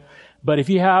anyway. But if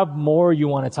you have more you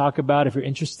want to talk about, if you're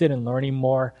interested in learning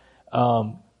more,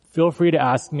 feel free to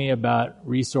ask me about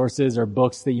resources or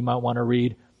books that you might want to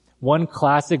read. One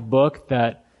classic book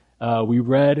that we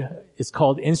read is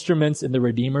called Instruments in the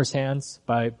Redeemer's Hands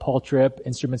by Paul Tripp,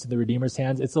 Instruments in the Redeemer's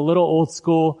Hands. It's a little old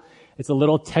school. It's a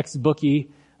little textbooky.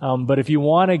 But if you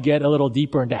want to get a little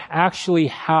deeper into actually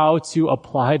how to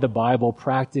apply the Bible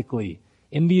practically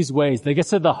in these ways that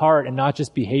gets to the heart and not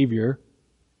just behavior,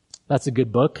 that's a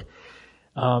good book.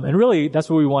 And really, that's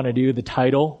what we want to do. The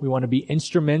title, we want to be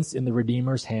instruments in the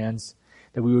Redeemer's hands,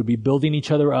 that we would be building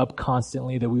each other up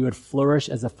constantly, that we would flourish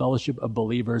as a fellowship of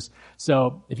believers.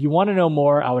 So if you want to know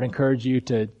more, I would encourage you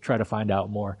to try to find out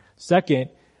more.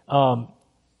 Second, we're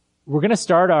going to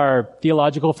start our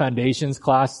theological foundations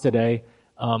class today.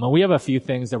 And we have a few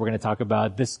things that we're going to talk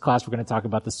about. This class, we're going to talk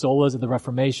about the solas of the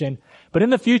Reformation. But in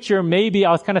the future, maybe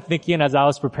I was kind of thinking as I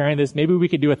was preparing this, maybe we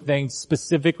could do a thing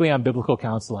specifically on biblical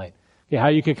counseling. Okay, how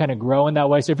you could kind of grow in that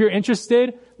way. So if you're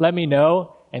interested, let me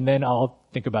know, and then I'll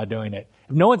think about doing it.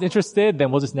 If no one's interested, then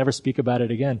we'll just never speak about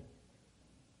it again.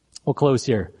 We'll close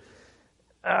here.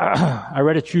 I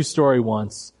read a true story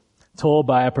once told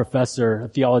by a professor, a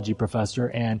theology professor,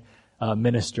 and a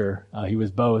minister. He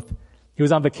was both. He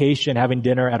was on vacation having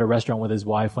dinner at a restaurant with his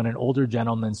wife when an older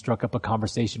gentleman struck up a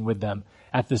conversation with them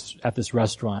at this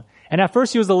restaurant. And at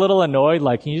first he was a little annoyed,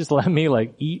 like, can you just let me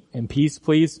eat in peace,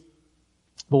 please?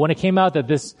 But when it came out that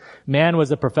this man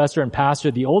was a professor and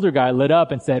pastor, the older guy lit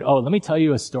up and said, oh, let me tell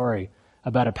you a story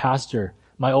about a pastor,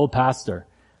 my old pastor.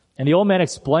 And the old man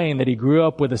explained that he grew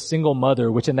up with a single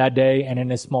mother, which in that day and in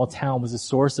his small town was a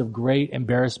source of great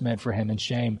embarrassment for him and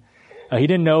shame. He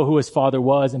didn't know who his father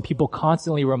was, and people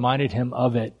constantly reminded him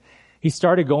of it. He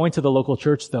started going to the local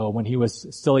church, though, when he was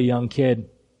still a young kid,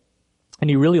 and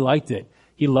he really liked it.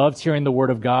 He loved hearing the word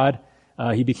of God.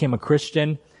 He became a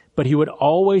Christian, but he would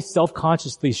always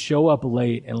self-consciously show up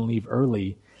late and leave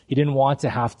early. He didn't want to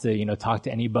have to, talk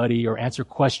to anybody or answer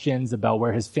questions about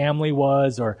where his family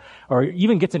was or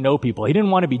even get to know people. He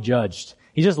didn't want to be judged.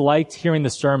 He just liked hearing the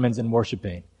sermons and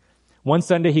worshiping. One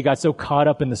Sunday, he got so caught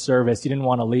up in the service, he didn't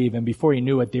want to leave. And before he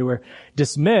knew it, they were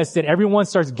dismissed and everyone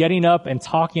starts getting up and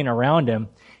talking around him.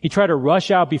 He tried to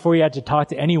rush out before he had to talk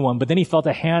to anyone, but then he felt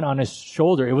a hand on his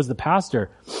shoulder. It was the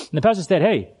pastor. And the pastor said,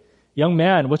 hey, young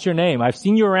man, what's your name? I've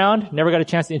seen you around, never got a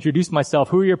chance to introduce myself.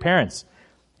 Who are your parents?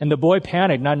 And the boy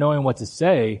panicked, not knowing what to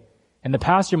say. And the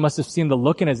pastor must have seen the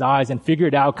look in his eyes and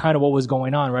figured out kind of what was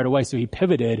going on right away. So he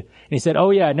pivoted and he said, oh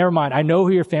yeah, never mind. I know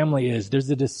who your family is. There's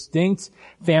a distinct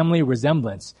family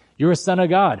resemblance. You're a son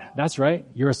of God. That's right.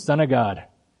 You're a son of God.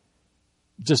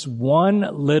 Just one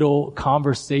little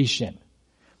conversation,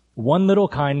 one little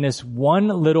kindness, one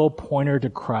little pointer to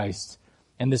Christ.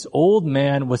 And this old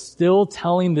man was still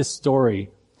telling this story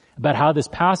about how this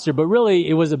pastor, but really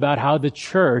it was about how the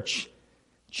church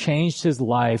changed his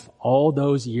life all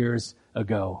those years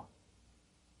ago.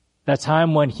 That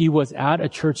time when he was at a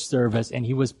church service and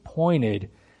he was pointed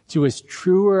to his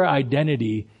truer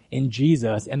identity in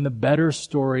Jesus and the better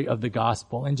story of the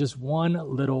gospel in just one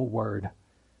little word.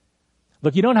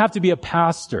 Look, you don't have to be a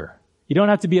pastor. You don't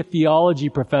have to be a theology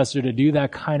professor to do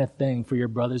that kind of thing for your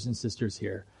brothers and sisters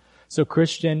here. So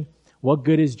Christian, what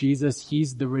good is Jesus?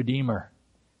 He's the Redeemer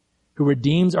who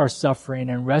redeems our suffering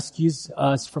and rescues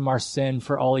us from our sin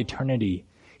for all eternity.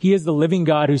 He is the living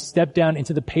God who stepped down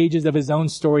into the pages of his own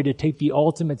story to take the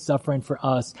ultimate suffering for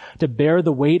us, to bear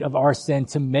the weight of our sin,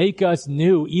 to make us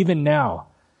new even now.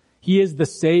 He is the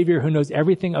Savior who knows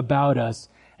everything about us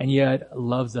and yet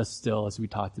loves us still, as we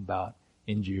talked about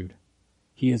in Jude.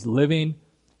 He is living,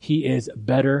 he is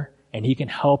better, and he can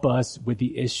help us with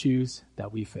the issues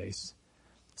that we face.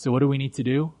 So what do we need to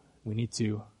do? We need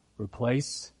to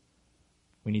replace.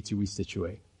 We need to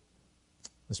resituate.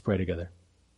 Let's pray together.